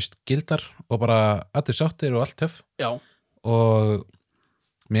þú veist, gildar og bara allir sáttir og allt töff Já og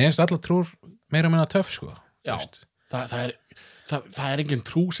mér finnst allar trúr meira og minna töff, sko Já, það er engin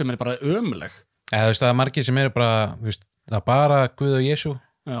trú sem er bara ömuleg Eða þú veist, það er margir sem eru bara þú veist, það er bara Guð og Jesú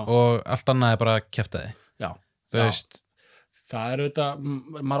og allt annað er bara kjaftaði Já, þú veist það er auðvitað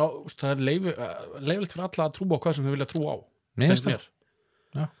það er leifilegt fyrir alla að trúa á hvað sem þau vilja trúa á finnst mér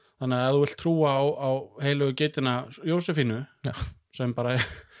Þannig að ef þú vilt trúa á heilugu geitina Jósefínu sem bara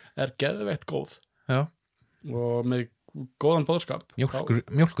er geðveitt góð og með góðan boðskap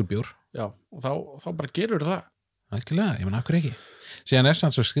mjólkurbjór Já, og þá bara gerur það Algjörlega, ég menna, akkur ekki síðan er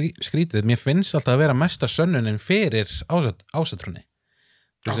sann svo skrítið mér finnst alltaf að vera mesta sönnunin fyrir ásatrúnni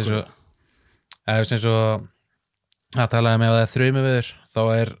þú veist eins og að talaði með að það er þrumuveður þá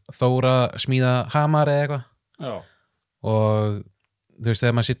er Þóra smíða hamar eða eitthvað og þú veist,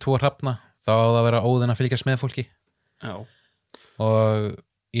 þegar maður sé tvo hrafna þá á það að vera Óðinn að fylgjast með fólki og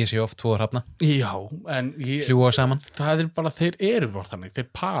ég sé oft tvo hrafna fljúa saman það er bara, þeir eru bara þannig þeir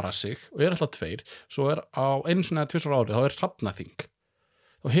para sig og eru alltaf tveir svo er á einu svona eða tvisvar árið þá er hrafnaþing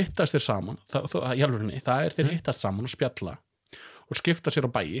og hittast þeir saman þeir hittast saman og spjalla og skipta sér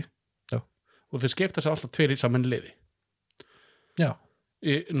á bæi og þeir skipta sér alltaf tveir í saman liði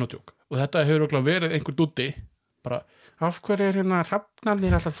og þetta hefur verið einhver dúddi bara, af hverju er hérna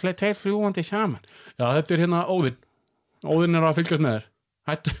hrafnarnir alltaf tveir fljúandi saman þetta er hérna Óðinn er að fylgjast með þér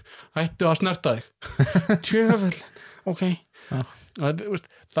hættu að snerta þig tjöfull, ok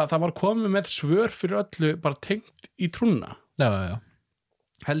það var komið með svör fyrir öllu bara tengt í trúna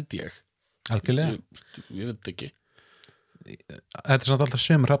held ég algjörlega ég veit ekki þetta er samt alltaf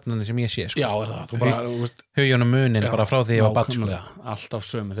sömu hrafnarnir sem ég sé sko. Já, er það, þú bara hugjónum munin bara frá því ég var barn sko. Alltaf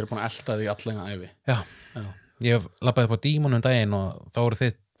sömu, þeir eru búin að elta því allega ævi ég lappaði upp á Dímonum daginn og þá voru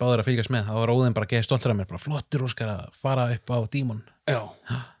þið báður að fylgjast með, þá var Óðinn bara geðið stoltur af mér, bara flottur Óskar að fara upp á Dímon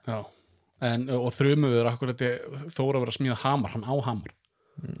og þrumuður akkurat Þóra að vera að smíða hamar, hann á hamar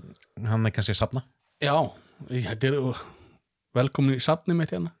hann er kannski að safna þetta er velkomin í safni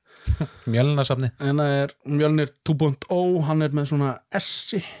mitt hérna Mjölnarsafni en það er Mjölnir 2.0 hann er með svona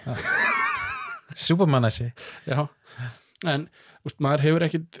S-i Superman S-i en maður hefur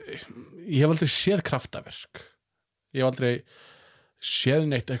ekkit ég hef aldrei séð kraftaverk ég hef séð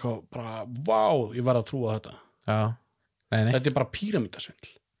neitt eitthvað bara, vá, ég var að trúa þetta. Já, nei. Þetta bara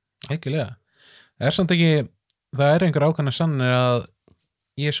píramítasvindl. Algjörlega. Samt ekki, það einhver ákvæmna sannir að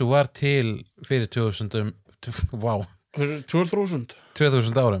Jesú var til fyrir 2000, vá. Fyrir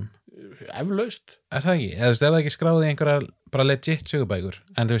 2000 árum. Eflaust. Það ekki? Eða það ekki skráði einhverja bara legit sögubækur?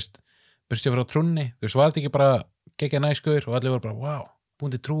 En þú veist, byrstu frá trúnni, þú veist, var þetta ekki bara geggja næskur og allir voru bara, vá,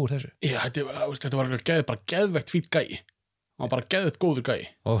 búin til trúur þessu? Þetta var bara geðvegt fýtt gæi. Hann var bara geðvegt góður gæi.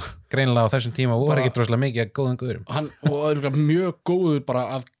 Og greinilega á þessum tíma voru ekki droslega mikið að góðum guðurum. Og það er mjög góður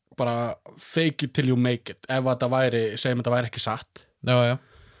bara fake it till you make it. Ef þetta væri, segjum þetta væri ekki satt. Já.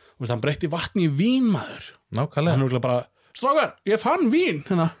 Þú veist, hann breytti vatni í vín, maður. Nákvæmlega. Hann er bara, strákar, ég fann vín.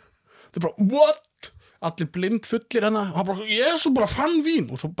 Þetta er bara, what? Allir blind fullir og hann bara, ég svo bara fann vín.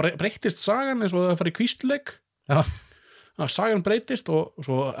 Og svo breyttist sagan eins og það farið kvísluleik. Já. Sagan breytist og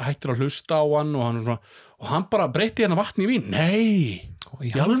svo hættir að hlusta á hann og hann bara breytti vatni í vín. Nei,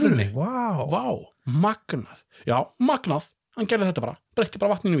 í alvörunni. Vá, magnað. Já, magnað. Hann gerði þetta bara, breytti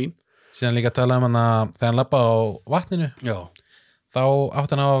bara vatninu í vín. Síðan líka tala þegar hann labba á vatninu. Já. Þá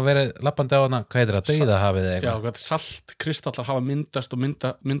átt hann að vera labbandi á hana, hvað heitir það, dauðahafið eða eitthvað? Já, saltkristallar hafa myndast og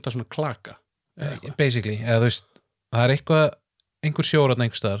mynda svona klaka. Basically, eða þú veist, það einhver sjór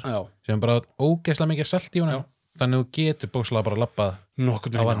einhver staðar sem bara ógeðslega mikið salt í honum, þannig að þú getur bókslega bara labbað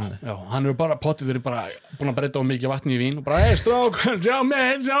á vatninu. Já, hann er bara potið verið bara búin að breyta á mikið vatni í vín og bara, hei strákar, sjá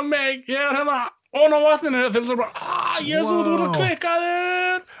mig, ég er hérna ón á vatninu, þegar þú bara, Jesú, þú er svo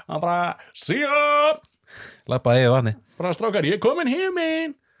klikkaður. Hann bara, síðan labbaði yfir vatni. Bara strákar, ég er komin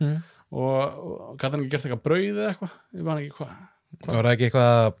heiminn. Og gæti hann ekki gert eitthvað brauð eða eitthvað? Ég man ekki hvað. Var það ekki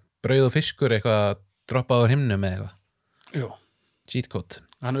eitthvað brauð og fiskur, eitthvað droppað á himnum eða eitthvað? Jú. Cheat code.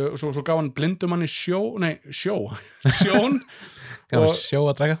 Svo gaf hann blindum hann í sjón. Gaf hann sjó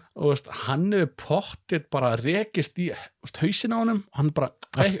að draka. Og hann hefur pottið bara rekist í hausinn á honum. Hann bara,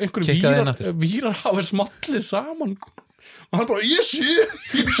 einhverjum vírar hafa smallið saman. Og hann bara, ég sé.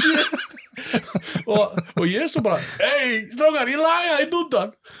 og ég svo bara, ei, strákar, ég laga það í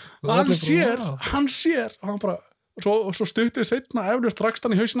dúndan. Hann sér og hann bara, svo stuktið setna eflust rakst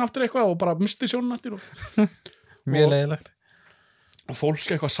hann í hausinn aftur eitthvað og bara misti sjónun aftur mjög leiðilegt og fólk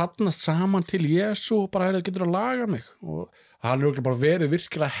eitthvað safnast saman til Jesú og bara getur að laga mig og hann er bara verið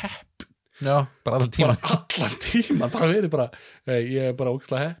virkilega hepp bara allan tíma bara verið bara, ég er bara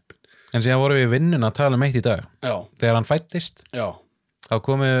ógeðslega hepp. En síðan vorum við í vinnun að tala eitt í dag þegar hann fættist þá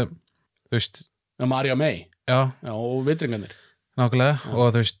komu, þú veist María May og vitringarnir nákvæmlega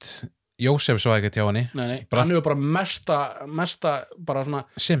og þú veist Jósef svo ekkert hjá henni Nei, hann hefur bara mesta bara svona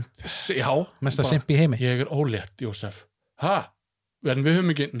simp, mesta simp í heimi. Ég er ólétt, Jósef. En við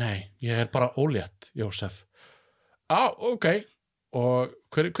höfum ekki, nei, ég er bara ólétt, Jósef. Ok. Og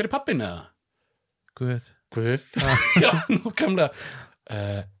hver er pappin eða? Guð. Já, nákvæmlega.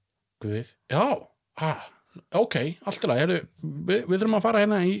 Guð. Já, ok, allt í lagi. Við þurfum að fara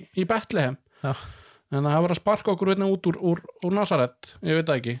hérna í Bethlehem. Já. En það var að sparka okkur hérna út úr Nazaret, ég veit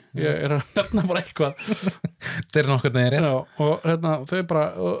það ekki, ég er að hérna bara eitthvað. Þeir eru nokkur neðir rétt. Já, og hérna, þau bara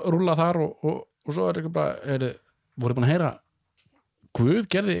rúla þar og svo er ekki bara, voru búin að heyra, Guð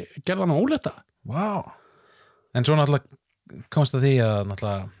gerði hann óletta. Vá. En svo náttúrulega komst að því að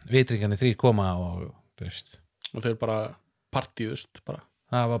náttúrulega vitringarnir 3 koma og, þú veist. Og þeir bara partíðust bara.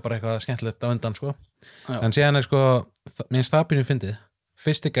 Það var bara eitthvað skemmtilegt á undan, sko. Já. En síðan er sko, minnst það pínu fyndið,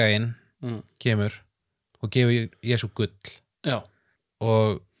 fyrsti gæinn kemur og gefur Jesú gull. Já.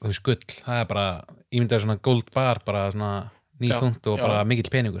 Og þú veist gull, það er bara ímyndaður svona gold bar, bara svona nýþungt og bara mikill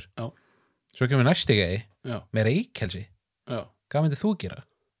peningur. Já. Svo kemur næsti gæi með reykhelsi. Já. Hvað myndið þú gera?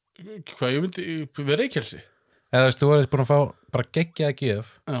 Hvað ég myndi við reykhelsi? Eða þú veist, þú verður búin að fá bara geggjaða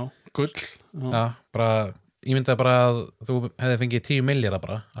gjöf. Já, gull. Já, bara ímyndaður bara að þú hefði fengið 10 milljarða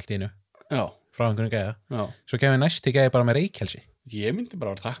bara allt í einu. Já. Frá einhvern gæja. Já. Svo kemur næsti gæi bara með reykhelsi. Ég myndi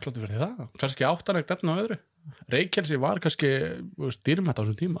bara að vera þakkláttur fyrir það. Kannski áttan ekkert efna á öðru. Reykjelsi var kannski dýrmætt á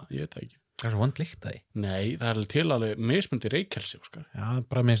þessum tíma, ég veit það ekki. Það er svo vond lykt það í. Nei, það er til alveg mismundi reykjelsi, Óskar. Já,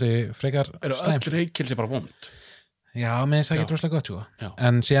 bara minnst þau frekar slæm. Eru öll reykjelsi bara vond? Já, minnst það ekki droslega gott, sko. Já.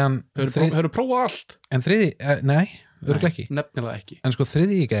 En síðan... Hefur prófað allt? En nei, örugglega ekki. Nefnilega ekki. En sko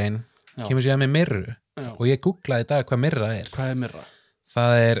þriðji gæinn kemur síðan með mirru og ég googlaði í dag hvað mirra er. Hvað er mirra?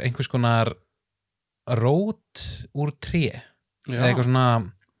 Það er einhvers konar rót úr tré. Eða eitthvað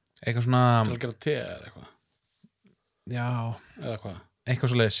svona til að gera te eða eitthvað já, eða hvað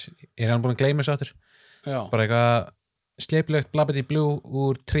eitthvað svo leiðis, ég er hann búin að gleyma þessu áttur bara eitthvað sleipilegt blabbiti blú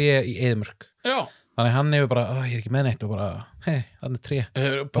úr tré í Eðmörk þannig hann hefur bara, ég er ekki með neitt og bara, hei, þannig tré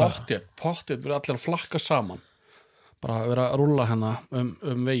pottið verið allir að flakka saman bara verið að rúlla hennar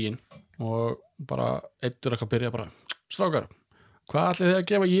veginn og bara eittur eitthvað byrja bara, strákar hvað ætlið þið að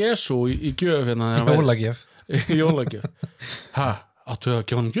gefa Jesú í gjöf hérna? Jólagjöf. Jólagjöf. Áttu að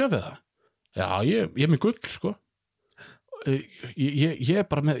gefa hann gjöf eða? Já, ég er með gull, sko. Ég er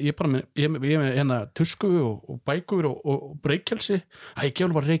bara með hérna tusku og bækur og reykjelsi. Ég gef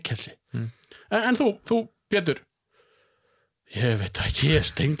hann bara reykjelsi. En þú, Pétur? Ég veit ekki, ég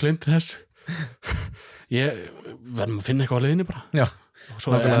steinglind þessu. Ég verðum að finna eitthvað á leiðinni bara. Já. Og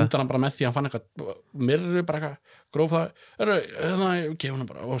svo endar hann bara með því að hann fann eitthvað mirru, bara eitthvað gróf það gefa hann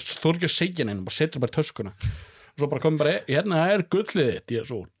bara, og stór ekki að segja henni og setur bara töskuna og svo bara komið bara, hérna gullið þitt ég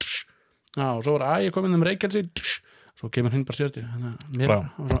svo, og svo var ég komið reykjelsi, svo kemur hinn bara síðast mirra,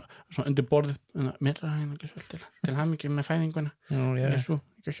 og svo undir borðið mirra, til hamingju með fæðinguna Jesú,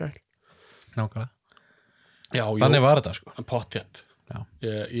 ekki sæl nákvæmlega þannig var þetta sko pottþétt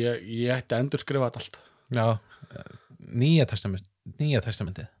ég ætti að endurskrifa þetta allt Nýja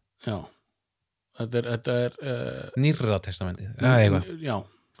testamentið já þetta er Nýrra testamentið já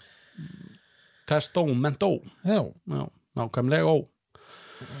testamentó já, nákvæmlega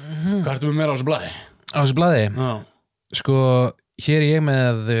hvað ertu með mér á þessu blaði? Á þessu blaði? Já. Sko, hér er ég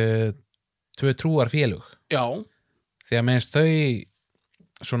með 2 trúarfélög já því að meðist þau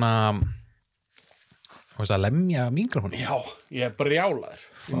svona að lemja mikrofónu já, ég er brjálaður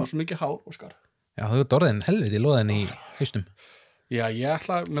ég var svo mikið hár og skar já, þú ert orðin helviti loðin í hausnum já,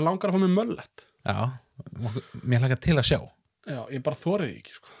 mér langar að fá mig möllett já, mér hlakar til að sjá já, ég bara þorið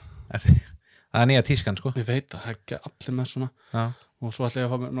ekki sko. það er nýja tískan sko ég veit að ekki allir með svona já. og svo ætla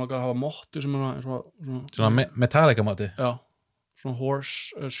ég að hafa mottu sem er svona Metallica móti já, svona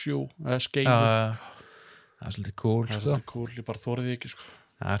horse shoe skeifu það er svolítið cool það er svolítið cool, ég bara þorið ekki sko.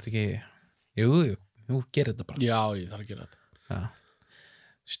 það ert ekki, jú, þú gerir þetta bara já, ég þarf að gera þetta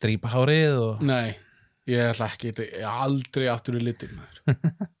strípa hárið og nei, ég ætla ekki ég aldrei aftur í litin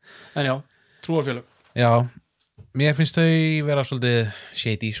en já, trúarfélög já, mér finnst þau vera svolítið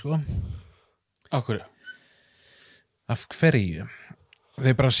shady sko af hverju? Af hverju?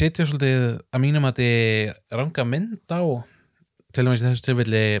 Þau bara setja svolítið að mínum að þið ranga mynd á til dæmis í þessu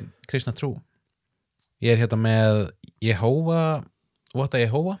tilfelli kristna trú ég er hérna með Jehóva og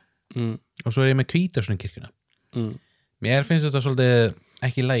svo er ég með Hvítasunnkirkjuna mér finnst þetta svolítið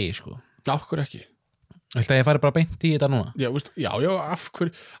ekki í lagi sko af hverju ekki? Viltu að ég fari bara beint í þetta núna? Já, af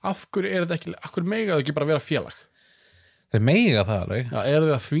hverju er þetta ekki af hverju mega þau ekki bara vera félag? Þau mega það alveg já, eru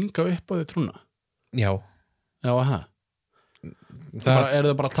þau að þvinga upp á því trúna? Já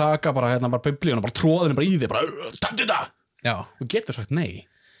eru þau bara að taka bara biblíun og bara tróðinu bara í því bara, dæmdu þetta! Já Þú getur sagt nei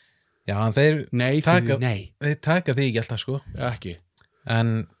Já, en þeir taka því ekki alltaf sko ekki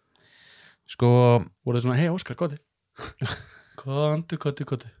en sko voru þau svona, hei Óskar, koti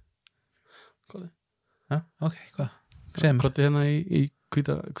já, ok, hvað? Koti hérna í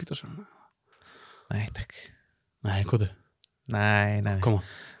Hvítasunnu Nei, takk Nei, koti Nei Koma,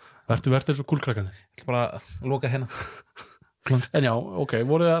 verður svo kúlkrakkandi Ég ætla bara að loka hérna En já, ok,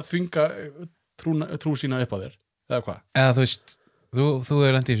 voru þið að þvinga trú sína upp á þér eða hvað? Eða þú veist, þú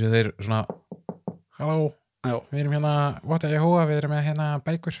hefur lent í þessu þeir svona halló, við erum hérna Votta Jehóva, við erum með hérna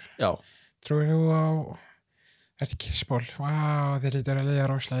bækur Já Trúir þú á Erkispól, vá, þeir lítur að liða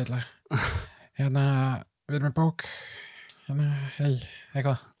róslega illa hérna, við erum með bók hérna, hei,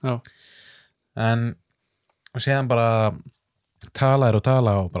 eitthvað Já en og séðan bara tala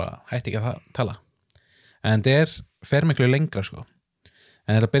og bara hætti ekki að tala en þetta fer miklu lengra sko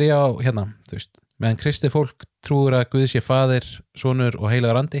en þetta byrja á hérna þú veist, meðan kristið fólk trúir að Guð sé faðir, sonur og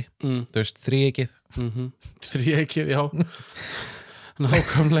heilagur andi þú veist, þríeykið þríeykið, já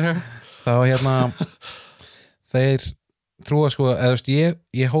nákvæmlega þá hérna þeir trúa sko eða þú veist,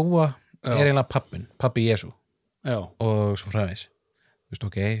 Jehóva er eiginlega pappi Jesú og svo framvegis þú veist,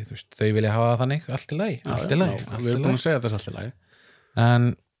 ok, þú veist, þau vilja hafa þannig allt í lagi við erum búin að segja þetta allt í lagi en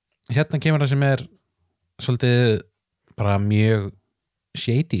hérna kemur það sem er svolítið bara mjög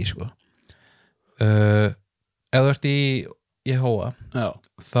shady sko ef þú ert í Jehóva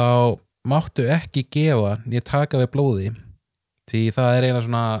þá máttu ekki gefa ég taka við blóði því það er eina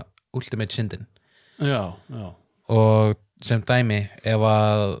svona ultimate syndin já og sem dæmi ef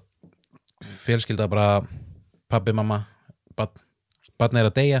að fjölskylda bara pabbi, mamma, barn er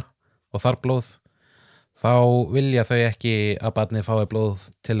að deyja og þarf blóð þá vilja þau ekki að barnið fái blóð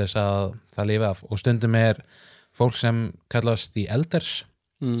til þess að það lifi af og stundum er fólk sem kallast the elders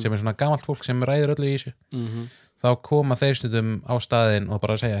sem er svona gamalt fólk sem ræður öllu í þessu þá koma þeir stundum á staðinn og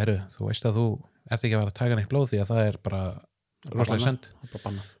bara segja, heyrðu, þú veist að þú ert ekki að vera að taka neitt blóð því að það er bara rosalega send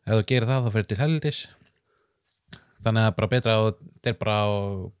ef þú gerir það þá fyrir til helgis þannig að bara betra og þetta er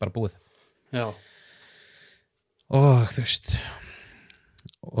bara búið já og þú veist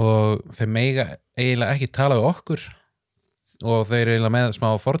og þeir mega eiginlega ekki tala við okkur og þeir eru eiginlega með smá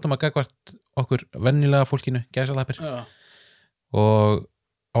fordóma gagnvart okkur venjulega fólkinu, gæsalappir og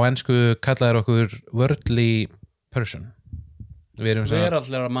á ensku kallaður okkur worldly person. Við erum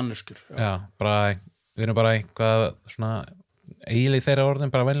veraldlegar manneskjur. Já, bara, við erum bara eitthvað svona eiginlega þeirra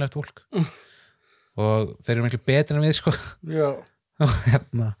orðin bara venjulegt fólk og þeir eru miklu betri en við sko. Já. Og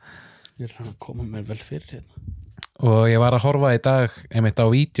hérna Ég að koma mér vel fyrir hérna. Og ég var að horfa í dag einmitt á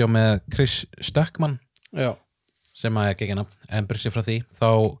vídeo með Chris Stöckmann sem að gegja nafn, en byrsi frá því þá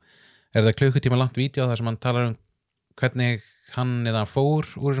er það klukkutíma langt vídeo þar sem hann talar hvernig hann eða fór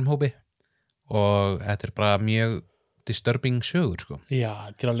úr þessum hópi og þetta er bara mjög disturbing sögur sko. Já,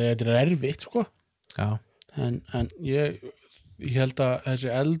 þetta er erfitt sko. Já. En ég held að þessi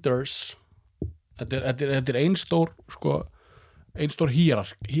elders þetta er ein stór sko, ein stór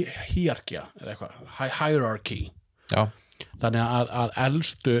hierarkía eða eitthvað, hierarchy. Já. Þannig að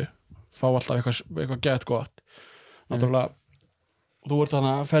elstu fá alltaf eitthvað gett gott. Náttúrulega þú ert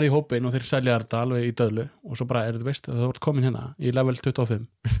þannig að ferði í hópin og þeir selja þetta alveg í döðlu og svo bara þú veist að þú ert komin hérna í level 25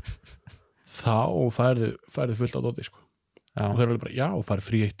 þá færðu fullt á dóti sko. Og þeir eru alveg bara, já, og færðu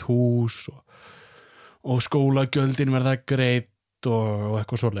frí eitt hús og skólagjöldin verða greitt og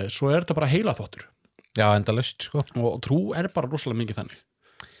eitthvað svoleiðis. Svo er þetta bara heila þáttur. Já, endalaust sko. Og trú er bara rosalega mikið þannig.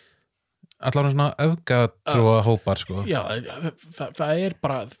 Allavega svona öfgatrúa hópar sko. Já, það er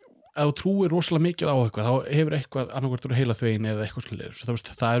bara ef þú trúir rosalega mikið á eitthvað þá hefur eitthvað annarkvært úr heila þvegin eða eitthvað svoleiðis.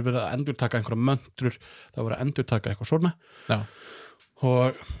 Það er verið að endurtaka einhverja möndrur, það er verið að endurtaka eitthvað svona. Já.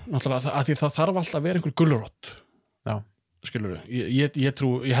 Og náttúrulega að því það þarf alltaf að vera einhver gulrótt. Já. Skilurðu,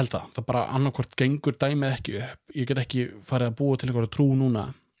 ég held það bara annarkvært gengur dæmið ekki upp. Ég get ekki farið að búa til einhverja trú núna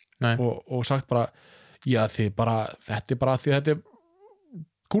og sagt bara já, þetta er bara því þetta er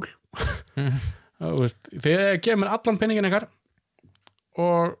cool. Þið gefur mér allan penningin ykkar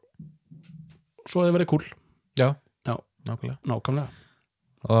og svo þið verið cool. Já, nákvæmlega.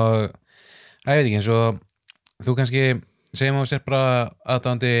 Og ég veit ekki, eins og þú kannski segjum á sér bara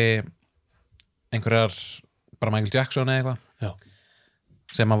aðdáandi einhverjar bara Michael Jackson eða eitthvað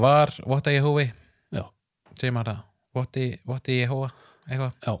sem að var Votta Jehóvi segjum að það Votti Jehóva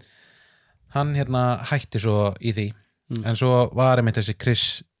eitthvað hann hérna hætti svo í því en svo var einmitt þessi Chris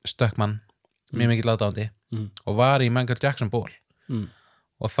Stöckmann mjög mikill aðdáandi og var í Michael Jackson ból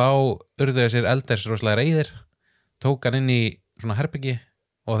og þá urðu þessir elders rosalega reiðir tók hann inn í svona herbyggi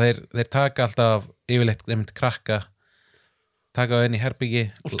og þeir taka alltaf yfirleitt einmitt krakka taka inn í herbyggi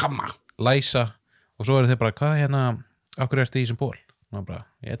og skamma læsa og svo eru þeir bara hvað hérna okkur ertu í þessum ból og bara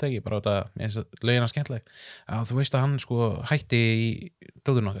ég veit ekki bara þetta lögina skemmtileg þú veist að hann sko hætti í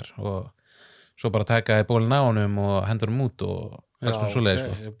dóðun okkar og svo bara taka bólinn á honum og hendur hann út og alls svona svoleiðis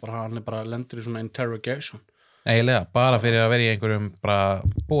sko hann er bara lendur í svona interrogation eiginlega bara fyrir að vera í einhverjum bara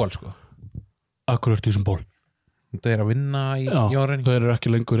ból sko akkur ertu í þessum ból það er að vinna í járunni það eru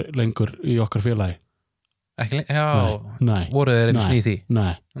ekki lengur í okkar félagi ekki nei. Voru þeir einu snýð því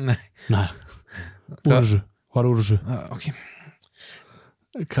nei úr þessu ok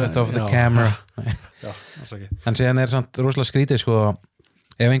cut off the camera en síðan er samt rosalega skrítið sko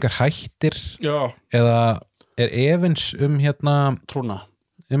ef einhver hættir eða er efins hérna trúna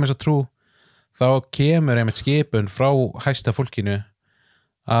þessa trú þá kemur einmitt skipun frá hæsta fólkinu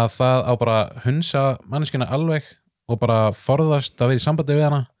að það á bara hunsa manneskjuna alveg og bara forðast að vera í sambandi við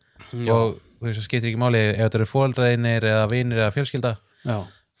hana og þú veist það skiptir ekki máli ef þetta eru foreldræðinir eða vinir eða fjölskylda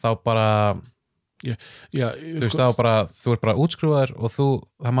þá bara þú veist þá bara þú ert bara útskrúðar og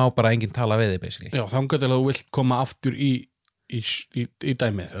það má bara enginn tala við þig basically já þangað til að þú vilt koma aftur í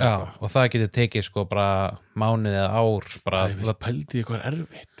dæmið og það getur tekið sko bara mánuð eða ár bara það pældi eitthvað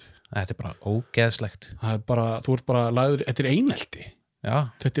erfitt þetta er bara ógeðslegt það er bara, þú ert bara lagður, þetta er einelti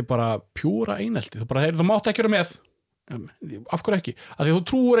þetta er bara pjúra einelti þú mátt ekki vera með af hverju ekki, af því að þú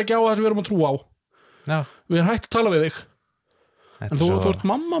trúir ekki á það sem við erum að trúa á við erum hægt að tala við þig en þú ert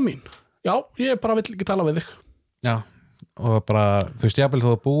mamma mín já, ég bara vill ekki tala við þig já, og bara þú veist jáfnvel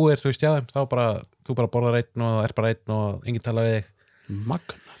þú búir, þú veist jáðum þá bara, þú bara borðar einn og er bara einn og enginn tala við þig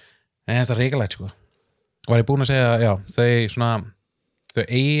magnað en það er regalegt sko og var ég búin að segja, já, þau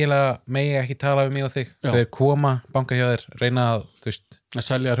eiginlega megi ekki tala við mig og þig þau koma, banka hjá þér, reyna að þú veist að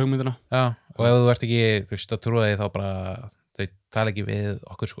selja hugmyndina já, og ef þú ert ekki, þú veist, að trúa þig þá bara, þau tala ekki við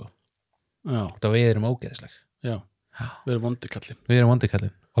okkur sko þá við erum ógeðsleg já, við erum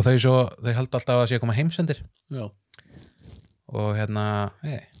vondikallin og þau halda alltaf að sé að koma heimsendir já og hérna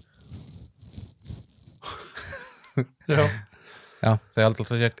já, þau halda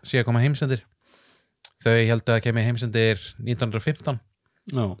alltaf að sé að koma heimsendir þau heldur að kemi heimsendir 1915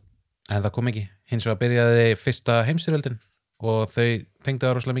 en það kom ekki hins vegar byrjaði fyrsta heimstyrjöldin og þau tengdu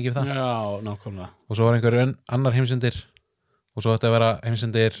það rosalega mikið við það já, nákvæmlega og svo var einhver annar heimsendir og svo þetta að vera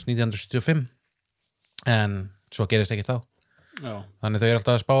heimsendir 1975 en svo gerist ekki þá. Já. Þannig þau eru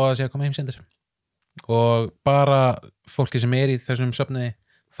alltaf að spá að sé að koma heimsendir og bara fólki sem í þessum söfniði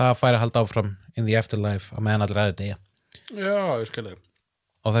það fær að halda áfram in the afterlife á meðan allir aðrir deyja. Já, ég skil þig.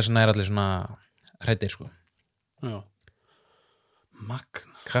 Og þess vegna allir svona hræddir sko. Já.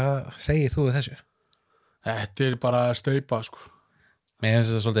 Magna. Hvað segir þú við þessu? Þetta bara staupa sko. Mér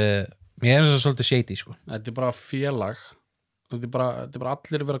finnst þetta svolítið shady sko. Þetta bara félag. Þetta bara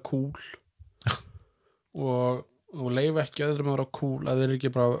allir vera cool og leifa ekki öðrum að vera cool að þeir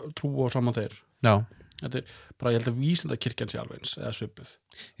ekki bara trúa á saman þeir. Já. Þetta bara, ég held að vísindakirkjan sé alveg eins eða svipuð.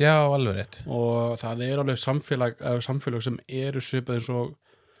 Já, alveg rétt. Og það alveg samfélag sem eru svipuð eins og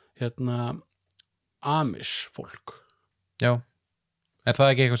Amish fólk. Já. Er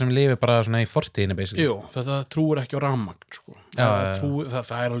það ekki eitthvað sem lifir bara svona í fortíðinni basically? Jú, þetta trúir ekki á rafmagn sko.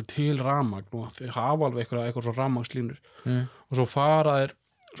 Það alveg til rafmagn og þeir hafa alveg eitthvað svo rafmagnslínur og svo fara þeir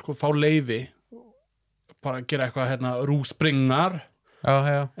sko, fá leyfi bara gera eitthvað rúspringar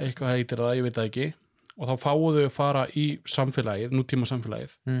eitthvað heitir það, ég veit það ekki og þá fáu þau að fara í samfélagið, nútíma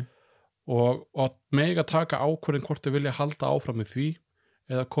samfélagið og mega taka ákvörðin hvort þau vilja halda áfram með því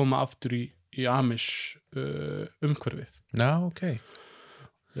eða koma aftur í Amish umhverfið. Já, ok.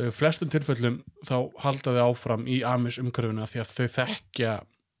 Flestum tilfellum þá halda þau áfram í Amish umhverfina því að þau þekkja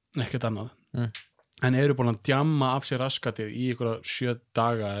ekkert annað en eru búin að djamma af sér raskatið í einhverja 7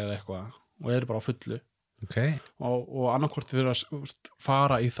 daga eða eitthvað og eru bara á fullu og annarkvort þau að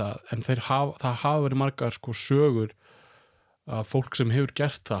fara í það en það hafa verið margar sko sögur að fólk sem hefur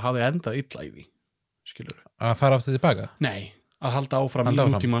gert það hafi endað illa í því, skilur við. Að fara aftur tilbaka? Nei, að halda áfram í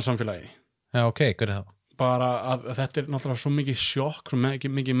nútíma samfélagi. Já, ok, hvað er það? Bara að þetta er náttúrulega svo mikið sjokk, svo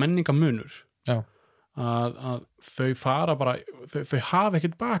mikið menningamunur að þau fara bara, þau hafa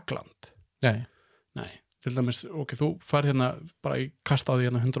ekkert bakland. Nei, til dæmis, ok, þú fær bara í kasta á því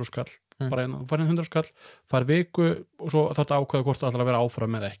 100 skall, bara þú fær 100 skall, fær viku og svo þetta ákveða hvort það ætlar að vera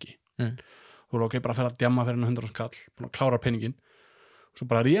áfram með ekki. Þú er ok, bara að fer að djamma fyrir 100 skall, bara klára peningin og svo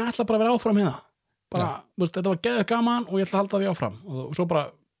bara, ég ætla bara að vera áfram með það. Bara, veist, þetta var geðið gaman og ég ætla að halda því áfram og svo bara,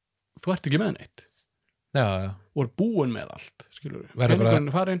 þú ert ekki með neitt. Já. Og er búin með allt, skilur við.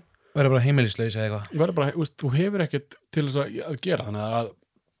 Verður bara heimilislaus eða eitthvað. Þú hefur ekkert til þess að gera, þannig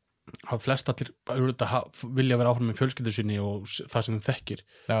að flest allir vilja vera áfram með fjölskyldu sinni og það sem þau þekkir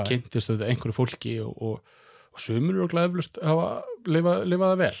kynntist auðvitað einhverju fólki og sumir eru eflaust hafa lifað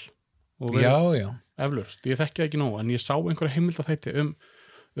það vel. Já. Eflaust, ég þekki það ekki nóg, en ég sá einhverja heimildaþætti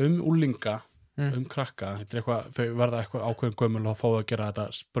úlinga, krakka, þetta er eitthvað, þau verða eitthvað ákveðin gömul og fá að gera þetta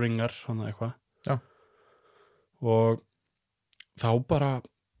springar, svona eitthvað. Já. Og þá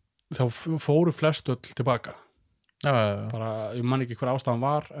fóru flest öll tilbaka. Bara, ég man ekki hver ástæðan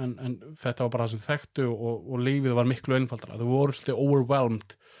var en þetta var bara það sem þekktu og lífið var miklu einfaldara. Þau voru svolítið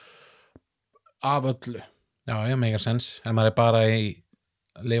overwhelmed af öllu. Já, megar sens, en maður er bara í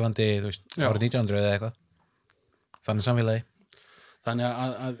lifandi, þú veist, árið 1900 eða eitthvað. Þannig samfélagi. Þannig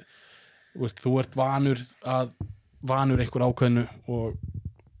að þú ert vanur einhver ákveðnu og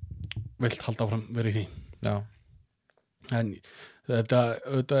vilt halda áfram verið í því. Já. En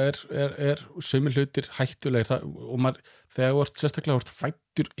þetta er sumir hlutir hættulegir og maður, þegar þú ert sérstaklega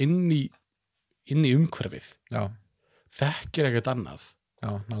fæddur inn í umhverfið þekkir ekkert annað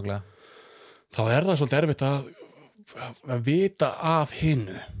nákvæmlega. Þá er það svolítið erfitt að vita af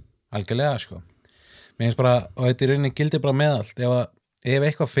hinu algjörlega sko. Mér finnst bara, og þetta í rauninni gildir bara með allt ef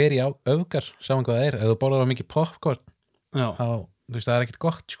eitthvað fer í öfgar saman hvað það er, ef þú borðar mikið popcorn þá, þú veist, það er ekkert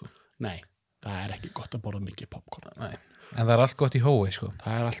gott sko. Nei, það er ekki gott að borða mikið popcorn. Nei. En það er allt gott í hófi sko.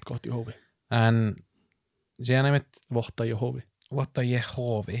 Það er allt gott í hófi. En síðan einmitt Votta ég hófi.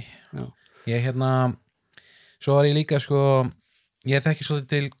 Já. Ég svo var ég líka sko, ég þekki svolítið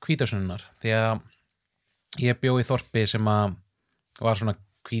til Hvítasunnunar því að ég bjó í þorpi sem að var svona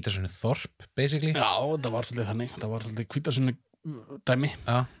Hvítasunnu þorp basically. Já, það var svolítið þannig. Það var svolítið Hvítasunnu dæmi.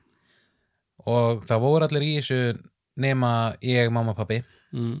 Já. Og það voru allir í þessu nema ég, mamma og pabbi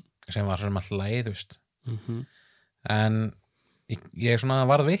sem var svona alltaf leið, þú veist. En ég svona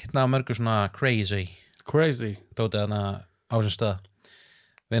varð vitna á mörgu svona crazy dótið þarna á þessum stað.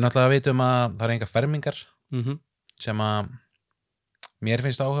 Við náttúrulega vitum að það er enga fermingar sem að mér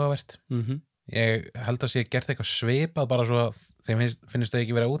finnst áhugavert. Ég held að sé gert eitthvað svipað bara svo að þeim finnst þau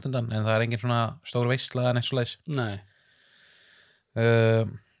ekki vera út undan en það er engin svona stór veisla en eins og leis. Nei.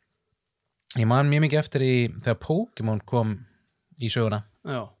 Ég man mjög mikið eftir þegar Pokémon kom í söguna.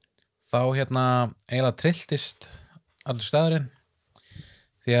 Já. Þá eiginlega trilltist allur staðurinn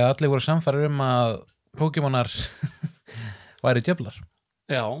því að allir voru samfærir að Pokémonar væri djöflar.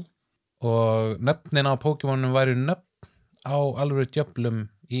 Já. Og nöfnin á Pokémonum væri nöfn á alveg djöflum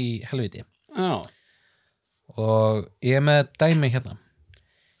í helviti Já, og ég er með dæmi hérna.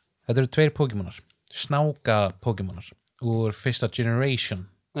 Þetta eru 2 Pokémonar, snáka Pokémonar úr fyrsta generation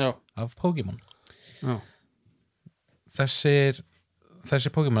já, af Pokémon. já. Þessir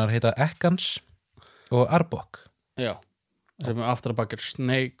Pokémonar heita Ekans og Arbok. Já, sem aftur að baka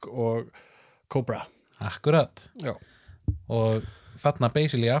Snake og Cobra. Akkurat. Já. Og þarna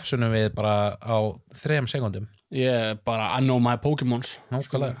basically afsunum við bara á 3 sekundum. Ég bara, I know my Pokémons.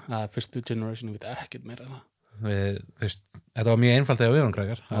 Nákvæmlega. Það er fyrstu generation, ég veit ekkert meira en það. Þú veist, þetta var mjög einfalt eða viðunum það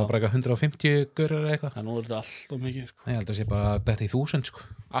var bara eitthvað 150 görur eða eitthvað. Það nú er þetta allt og mikið, sko. Ég held að sé bara þetta í 1000, sko.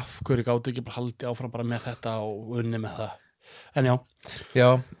 Af hverju gátu ekki bara haldið áfram bara með þetta og unni með það. En já. Já,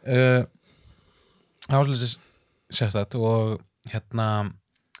 áslýstis sérstætt og hérna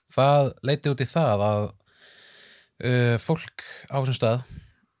það leiti út í það að fólk á þessum stað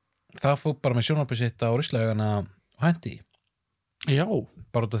það fór bara með sjónvarpið sitt á ruslaugana og hendi. Já.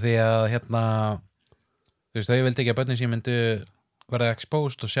 Bara út af því að hérna þú veist, þau vildi ekki að börnin sín myndu verða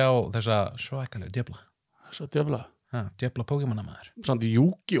exposed og sjá þessa svakalegu djöfla. Þessa djöfla? Ja, djöfla Pokémona maður. Samt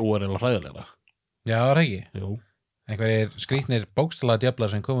Yu-Gi-Oh! Er eða hræðilegra. Já, það er ekki. Jú. Einhverjir skrýtnir bókstalaða djöfla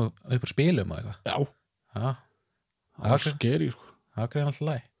sem komu upp úr spilum og eitthvað. Já. Já. Það var skeri, sko. Það var greið alltaf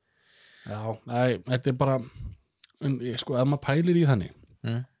læg. Já, nei, þetta er bara sko, ef maður pælir í þannig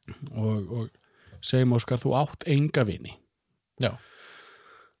og segjum Óskar, þú átt enga vini. Já.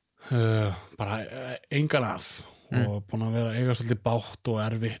 Bara engan að og búin að vera eiga svolítið bátt og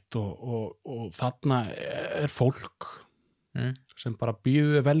erfitt og þarna er fólk sem bara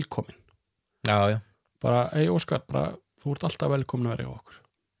býður velkomin. Já, já. Bara, Óskar, bara, þú ert alltaf velkomin að vera í okkur.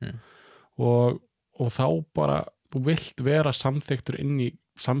 Og þá bara, þú vilt vera samþyktur inn í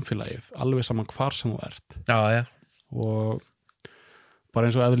samfélagið, alveg saman hvar sem þú ert. Já, já. Og bara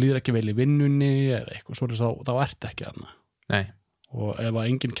eins og ef þú líður ekki vel í vinnunni eða eitthvað svo þá ert ekki þarna. Nei. Og ef að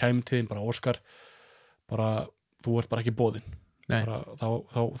enginn kæmi til þín, bara Óskar, bara, þú ert bara ekki boðinn. Bara, þá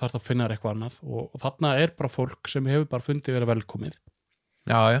þarfst að finna þér eitthvað annað og þarna er bara fólk sem hefur bara fundið verið velkomið.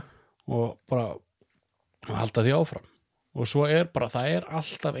 Já, já. Og bara halda því áfram. Og svo er bara, það er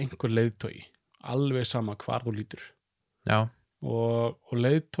alltaf einhver leiðtogi, alveg sama hvar þú lítur. Já. Og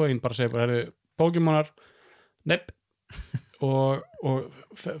leiðtogin bara segir bara, Pokémonar, nepp. og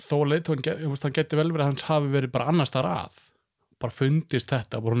þó leiðtogin, hann geti vel verið að hans hafi verið bara annars þar að. Bara fundist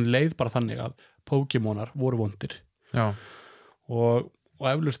þetta, og hún leið bara þannig að Pokémonar voru vondir. Já. Og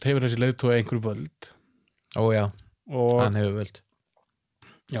eflaust hefur þessi leiðtogi einhver völd. Ó já, hann hefur völd.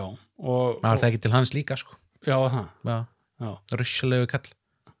 Já. Og það ekki til hans líka, sko. Já, það. Já. Russalegu kall.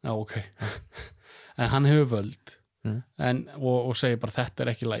 Já, ok. En hann hefur völd og segir bara þetta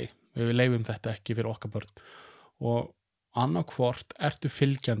er ekki lagi. Við leifum þetta ekki fyrir okkar börn. Og annarkvort ertu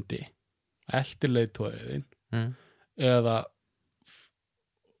fylgjandi eftir leiðtogiðin eða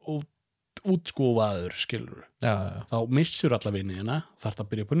útskúfaður, skilur. Já. Þá missur alla vinniðina, þarf að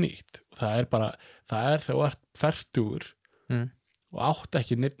byrja upp á nýtt. Það er þegar þú ert fertugur og átt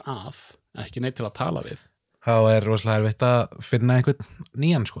ekki neitt ekki neitt til að tala við. Það er rosalega erfitt að finna einhvern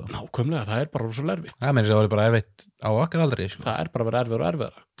nýjan, sko. Nákvæmlega, það er bara rosalega erfitt. Það meira sér bara erfitt á okkar aldrei, sko. Það er bara verið erfiður og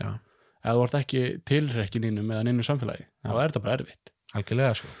erfiðara. Já. Ef þú ert ekki tilrekkin innum eða innum samfélagi, þá er þetta bara erfitt.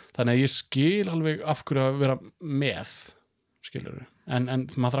 Algjörlega, sko. Þannig að ég skil alveg af hverju að vera með, skilur við. En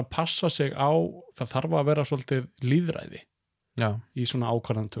maður þarf að passa sig á, það þarf að vera svolítið lýðræði í svona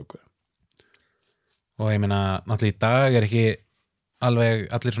ákvarðantöku. Og ég meina, náttúrulega í dag er ekki alveg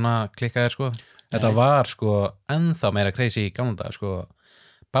allir svona klikkaðir, sko. Þetta var, sko, ennþá meira crazy í gamla dag, sko.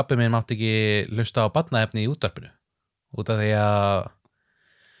 Pabbi minn mátti ekki hlusta á barnaefni í útvarpinu út af því að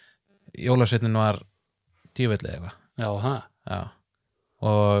jólasveinninn var djöfulli eitthvað. Já, það. Já.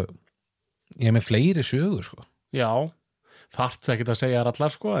 Og ég er með fleiri sögur, sko. Já, þarft það ekki að segja þær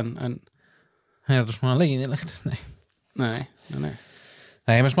allar, sko, en Það er þetta svona leiðinlegt, nei. Nei. Nei,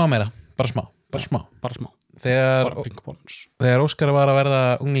 ég er með smá meira, bara smá. Bara Þegar Óskar var að verða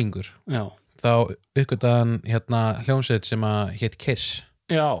unglingur, þá uppgötaði hann hérna hljómsveit sem að hét Kiss.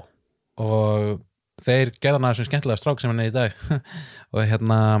 Já. Og þeir gerða hana sem skemmtilega strák sem hann er í dag. Og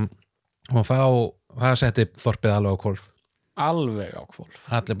hérna, og það setti þorpið alveg á hvolf. Alveg á hvolf.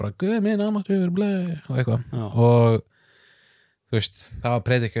 Allir bara, guð minn, amatúr, blei, og eitthvað. Já. Og þú veist, það var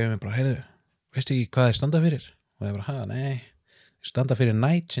predikað um mig bara, heyrðu, veistu ekki hvað þeir standa fyrir? Og þeir bara, nei, þeir standa fyrir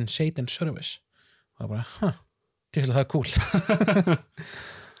Knights in Satan's Service. Og það bara, til það er cool.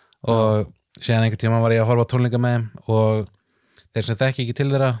 Og síðan einhvern tíma var ég að horfa á tónleika með þeim og þeir sem þekki ekki til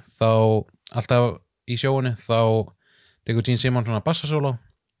þeirra, þá alltaf í sjóinu, þá tekur Gene Simmons svona bassasóló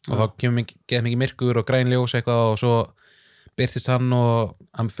og þá getur mikið myrkur og græn ljós eitthvað og svo byrtist hann og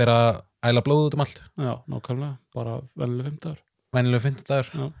hann fer að æla blóð út allt Já, nákvæmlega, bara venjuleg 5 dagur venjulega 5 dagur,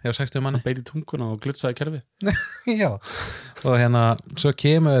 hjá 60 manni beiti tunguna og glitsaði kerfið Já, og svo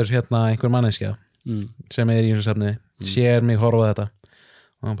kemur einhver manneskja sem er í eins og safni sér mig horfa á þetta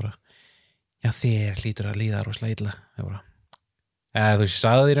og hann bara, já þér hlýtur að líða rosalega illa ég bara, þú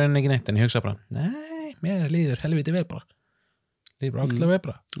sagði því rauninni ekki neitt en ég hugsa bara, nei, mér líður helviti vel bara líður bara ákveðlega vel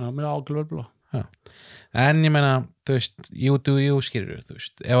bara Já, mér er ákveðlega vel bara Já. En ég meina, þú veist, you do you skilur, þú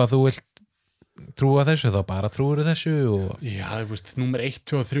veist, ef að þú vilt trúa þessu, þá bara trúur þessu og... Já, þú veist, númer 1,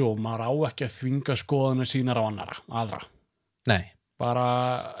 2 og 3 maður á ekki að þvinga skoðanir sínar á aðra Nei bara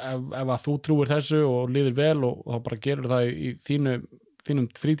ef að þú trúir þessu og líður vel og þá bara gerur það í þínum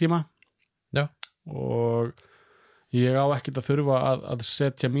frítíma Já og ég á ekkert að þurfa að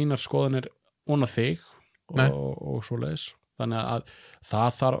setja mínar skoðanir onna þig og svoleiðis þannig að það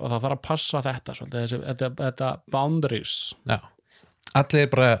þarf að passa þetta svolítið, þetta boundaries Já, allir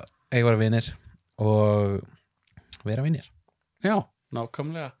bara eiga vera vinir og vera vinir Já,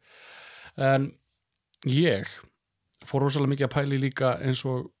 nákvæmlega en ég fór rosalega mikið að pæli líka eins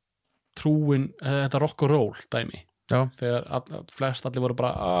og trúin, þetta rock and roll dæmi Já. Þegar flest allir voru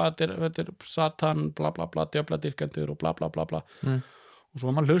bara þetta er Satan, bla bla bla djöfladyrkendur og bla bla bla bla og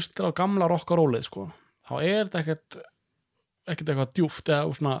svo maður hlustar á gamla rock and rollið sko, þá er þetta ekkert eitthvað djúft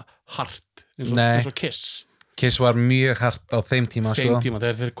eða svona hart eins og Kiss var mjög hart á þeim tíma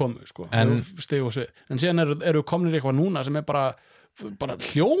þegar þeir komu sko, en síðan eru komnir eitthvað núna sem er bara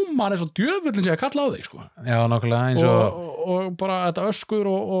hljómar eins og djöfullin sem að kalla á þig sko. Já, nákvæmlega eins og bara þetta öskur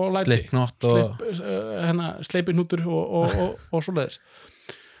og læti Slipknot sleipinútur og svoleiðis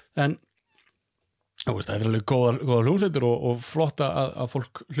en það er alveg góða hljómsveitur og flott að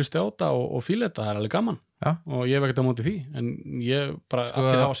fólk hlusti á þetta og fíla þetta, það er alveg gaman Já. Og ég hef ekkert á móti því en ég bara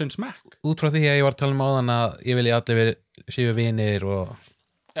allir hafa sinn smekk út frá því að ég var að tala um áðan að ég vilja allir verið séu vinir og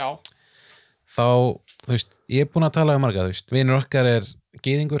Já. Þá, þú veist, ég er búin að tala um marga, þú veist, vinur okkar er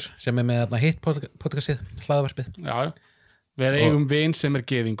gyðingur sem er með hitt podcastið, hlaðvarpið Já, við eigum vin sem er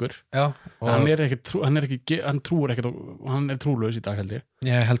gyðingur Já, hann trúur ekkert hann er trúlaus í dag held ég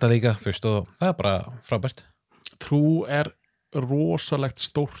Ég held að líka, þú veist, og það er bara frábært Trú er rosalegt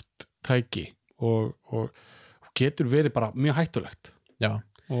stórt tæki og getur verið bara mjög hættulegt Já.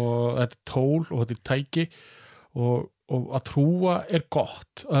 Og þetta er tól og þetta er tæki og að trúa er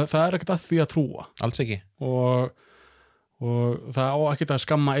gott það er ekkert að því að trúa alls ekki og það á ekkert að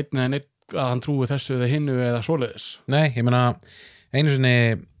skamma einn eða neitt að hann trúi þessu eða hinnu eða svoleiðis Nei, ég meina einu sinni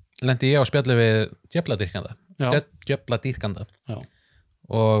lendi ég á spjalli við djöfladýrkanda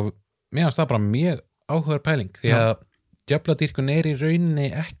og mér fannst það bara mjög áhugaður pæling því að djöfladýrkun er í rauninni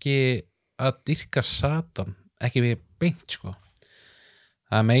ekki að dýrka Satan ekki við beint sko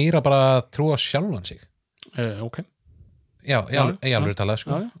það er meira bara að trúa sjálfan sig ok Já, ég alveg talað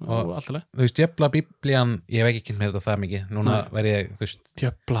sko og þú veist, djöfla biblían ég hef ekki kynnt mér þetta það mikið núna verð ég, þú veist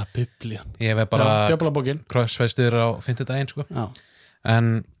djöfla biblían ég hef bara djöflabókin krossfæstur á 5. daginn sko Já.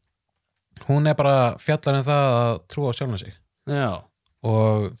 En hún er bara fjallar um það að trúa á sjálfan sig Já.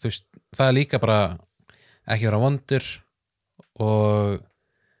 Og þú veist, það er líka bara ekki vera vondur og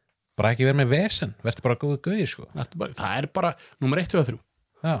bara ekki vera með vesen verður bara góðu gauði sko það er bara nummer 1, 2 og 3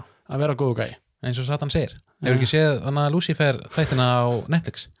 Já. Að vera góðu gæi eins og Satan segir Hefur ekki séð þannig að Lucifer þættina á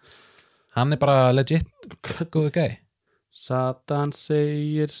Netflix hann er bara legit góðu gæi Satan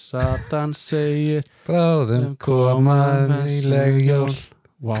segir bráðum koma nýleg jól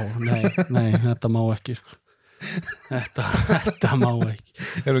Vá, nei, þetta má ekki sko. þetta má ekki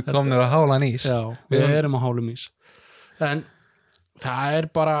Erum við komnir að hála ís Já, við erum að hálum ís en það er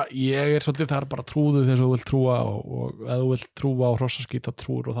bara ég er svolítið, það er bara trúðu þess að þú vilt trúa og ef þú vilt trúa á hrossaskýta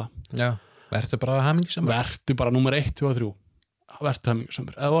trúur og það Já, verður bara hamingjusamur Verður bara nummer 1, 2 og 3 Verður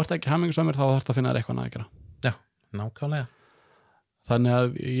hamingjusamur Ef þú ert ekki hamingjusamur þá þarfst að finna þér eitthvað að gera Já, nákvæmlega Þannig að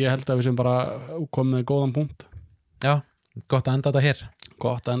ég held að við sem bara komum með góðan punkt Já, gott að enda þetta hér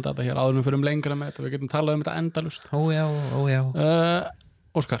Gott að enda þetta hér áður en við förum lengra með þetta Við getum talað um þetta endalust Ó já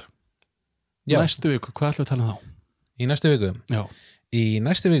Óskar, næstu viku, hvað ætlum við að tala um þá? Í næstu viku? Já Í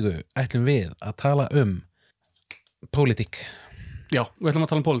næstu viku ætlum við að tala um pólitík Já, við ætlum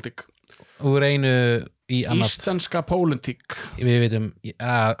að tala um pólitík Úr einu í annað Íslenska pólitík Við veitum,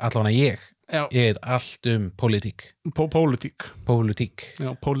 allavega ég Já. Ég veit allt um pólitík Pólitík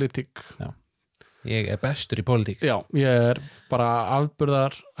Já, pólitík Já. Ég er bestur í pólitík Já, ég er bara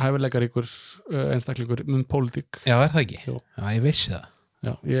afburðar hæfileikaríkur einstaklingur pólitík Já, er það ekki? Jú. Já, ég vissi það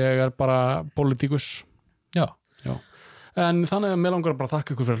Já, ég er bara pólitíkus Já. En þannig að mér langar bara að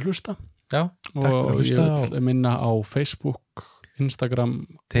þakka ykkur fyrir að hlusta Já, takk fyrir að hlusta Og ég vil minna á Facebook, Instagram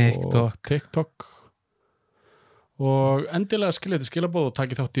TikTok og TikTok og endilega skilja þetta skilabóð og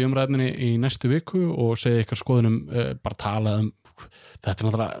taki þátt í umræðinni í næstu viku og segja ykkar skoðunum, bara tala þetta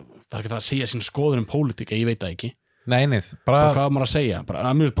náttúrulega, það ekki það að segja sín skoðunum pólitík, ég veit það ekki Nei, bara hvað maður að segja, bara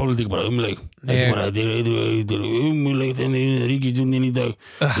að mjög pólitík bara umleg, þetta er umleg þenni ríkisstjórnin í dag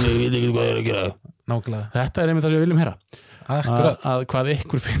ég veit ekki hvað að gera Nákvæmlega Þetta einmitt það sem við viljum heyra að hvað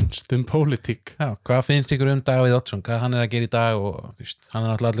ykkur finnst pólitík Já, hvað finnst ykkur Davíð Oddsson, hvað hann að gera í dag og hann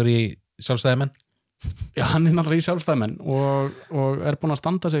náttúrulega allur í sjálfstæðimenn Já, hann náttúrulega í sjálfstæðimenn og búin að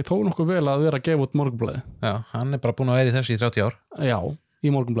standa sig þó nokkuð vel að vera að gefa út Morgunblaðið Já, hann bara búin að vera í þessu í 30 ár Já,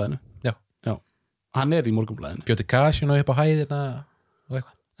 í Morgunblaðinu Já, hann í Morgunblaðinu Bjóti Kasjun og upp á hæðina og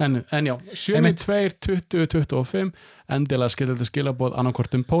eitthvað En já, 72-20-25 endilega skilja skilabóð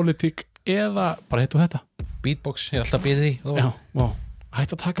annarkvort pólitík eða bara hitt og þetta Beatbox, ég alltaf býðið því Já,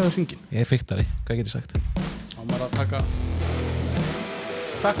 hætt að taka þau hringin Ég fiktari, hvað getur sagt? Þá maður að taka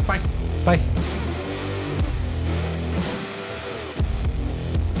Takk, bye Bye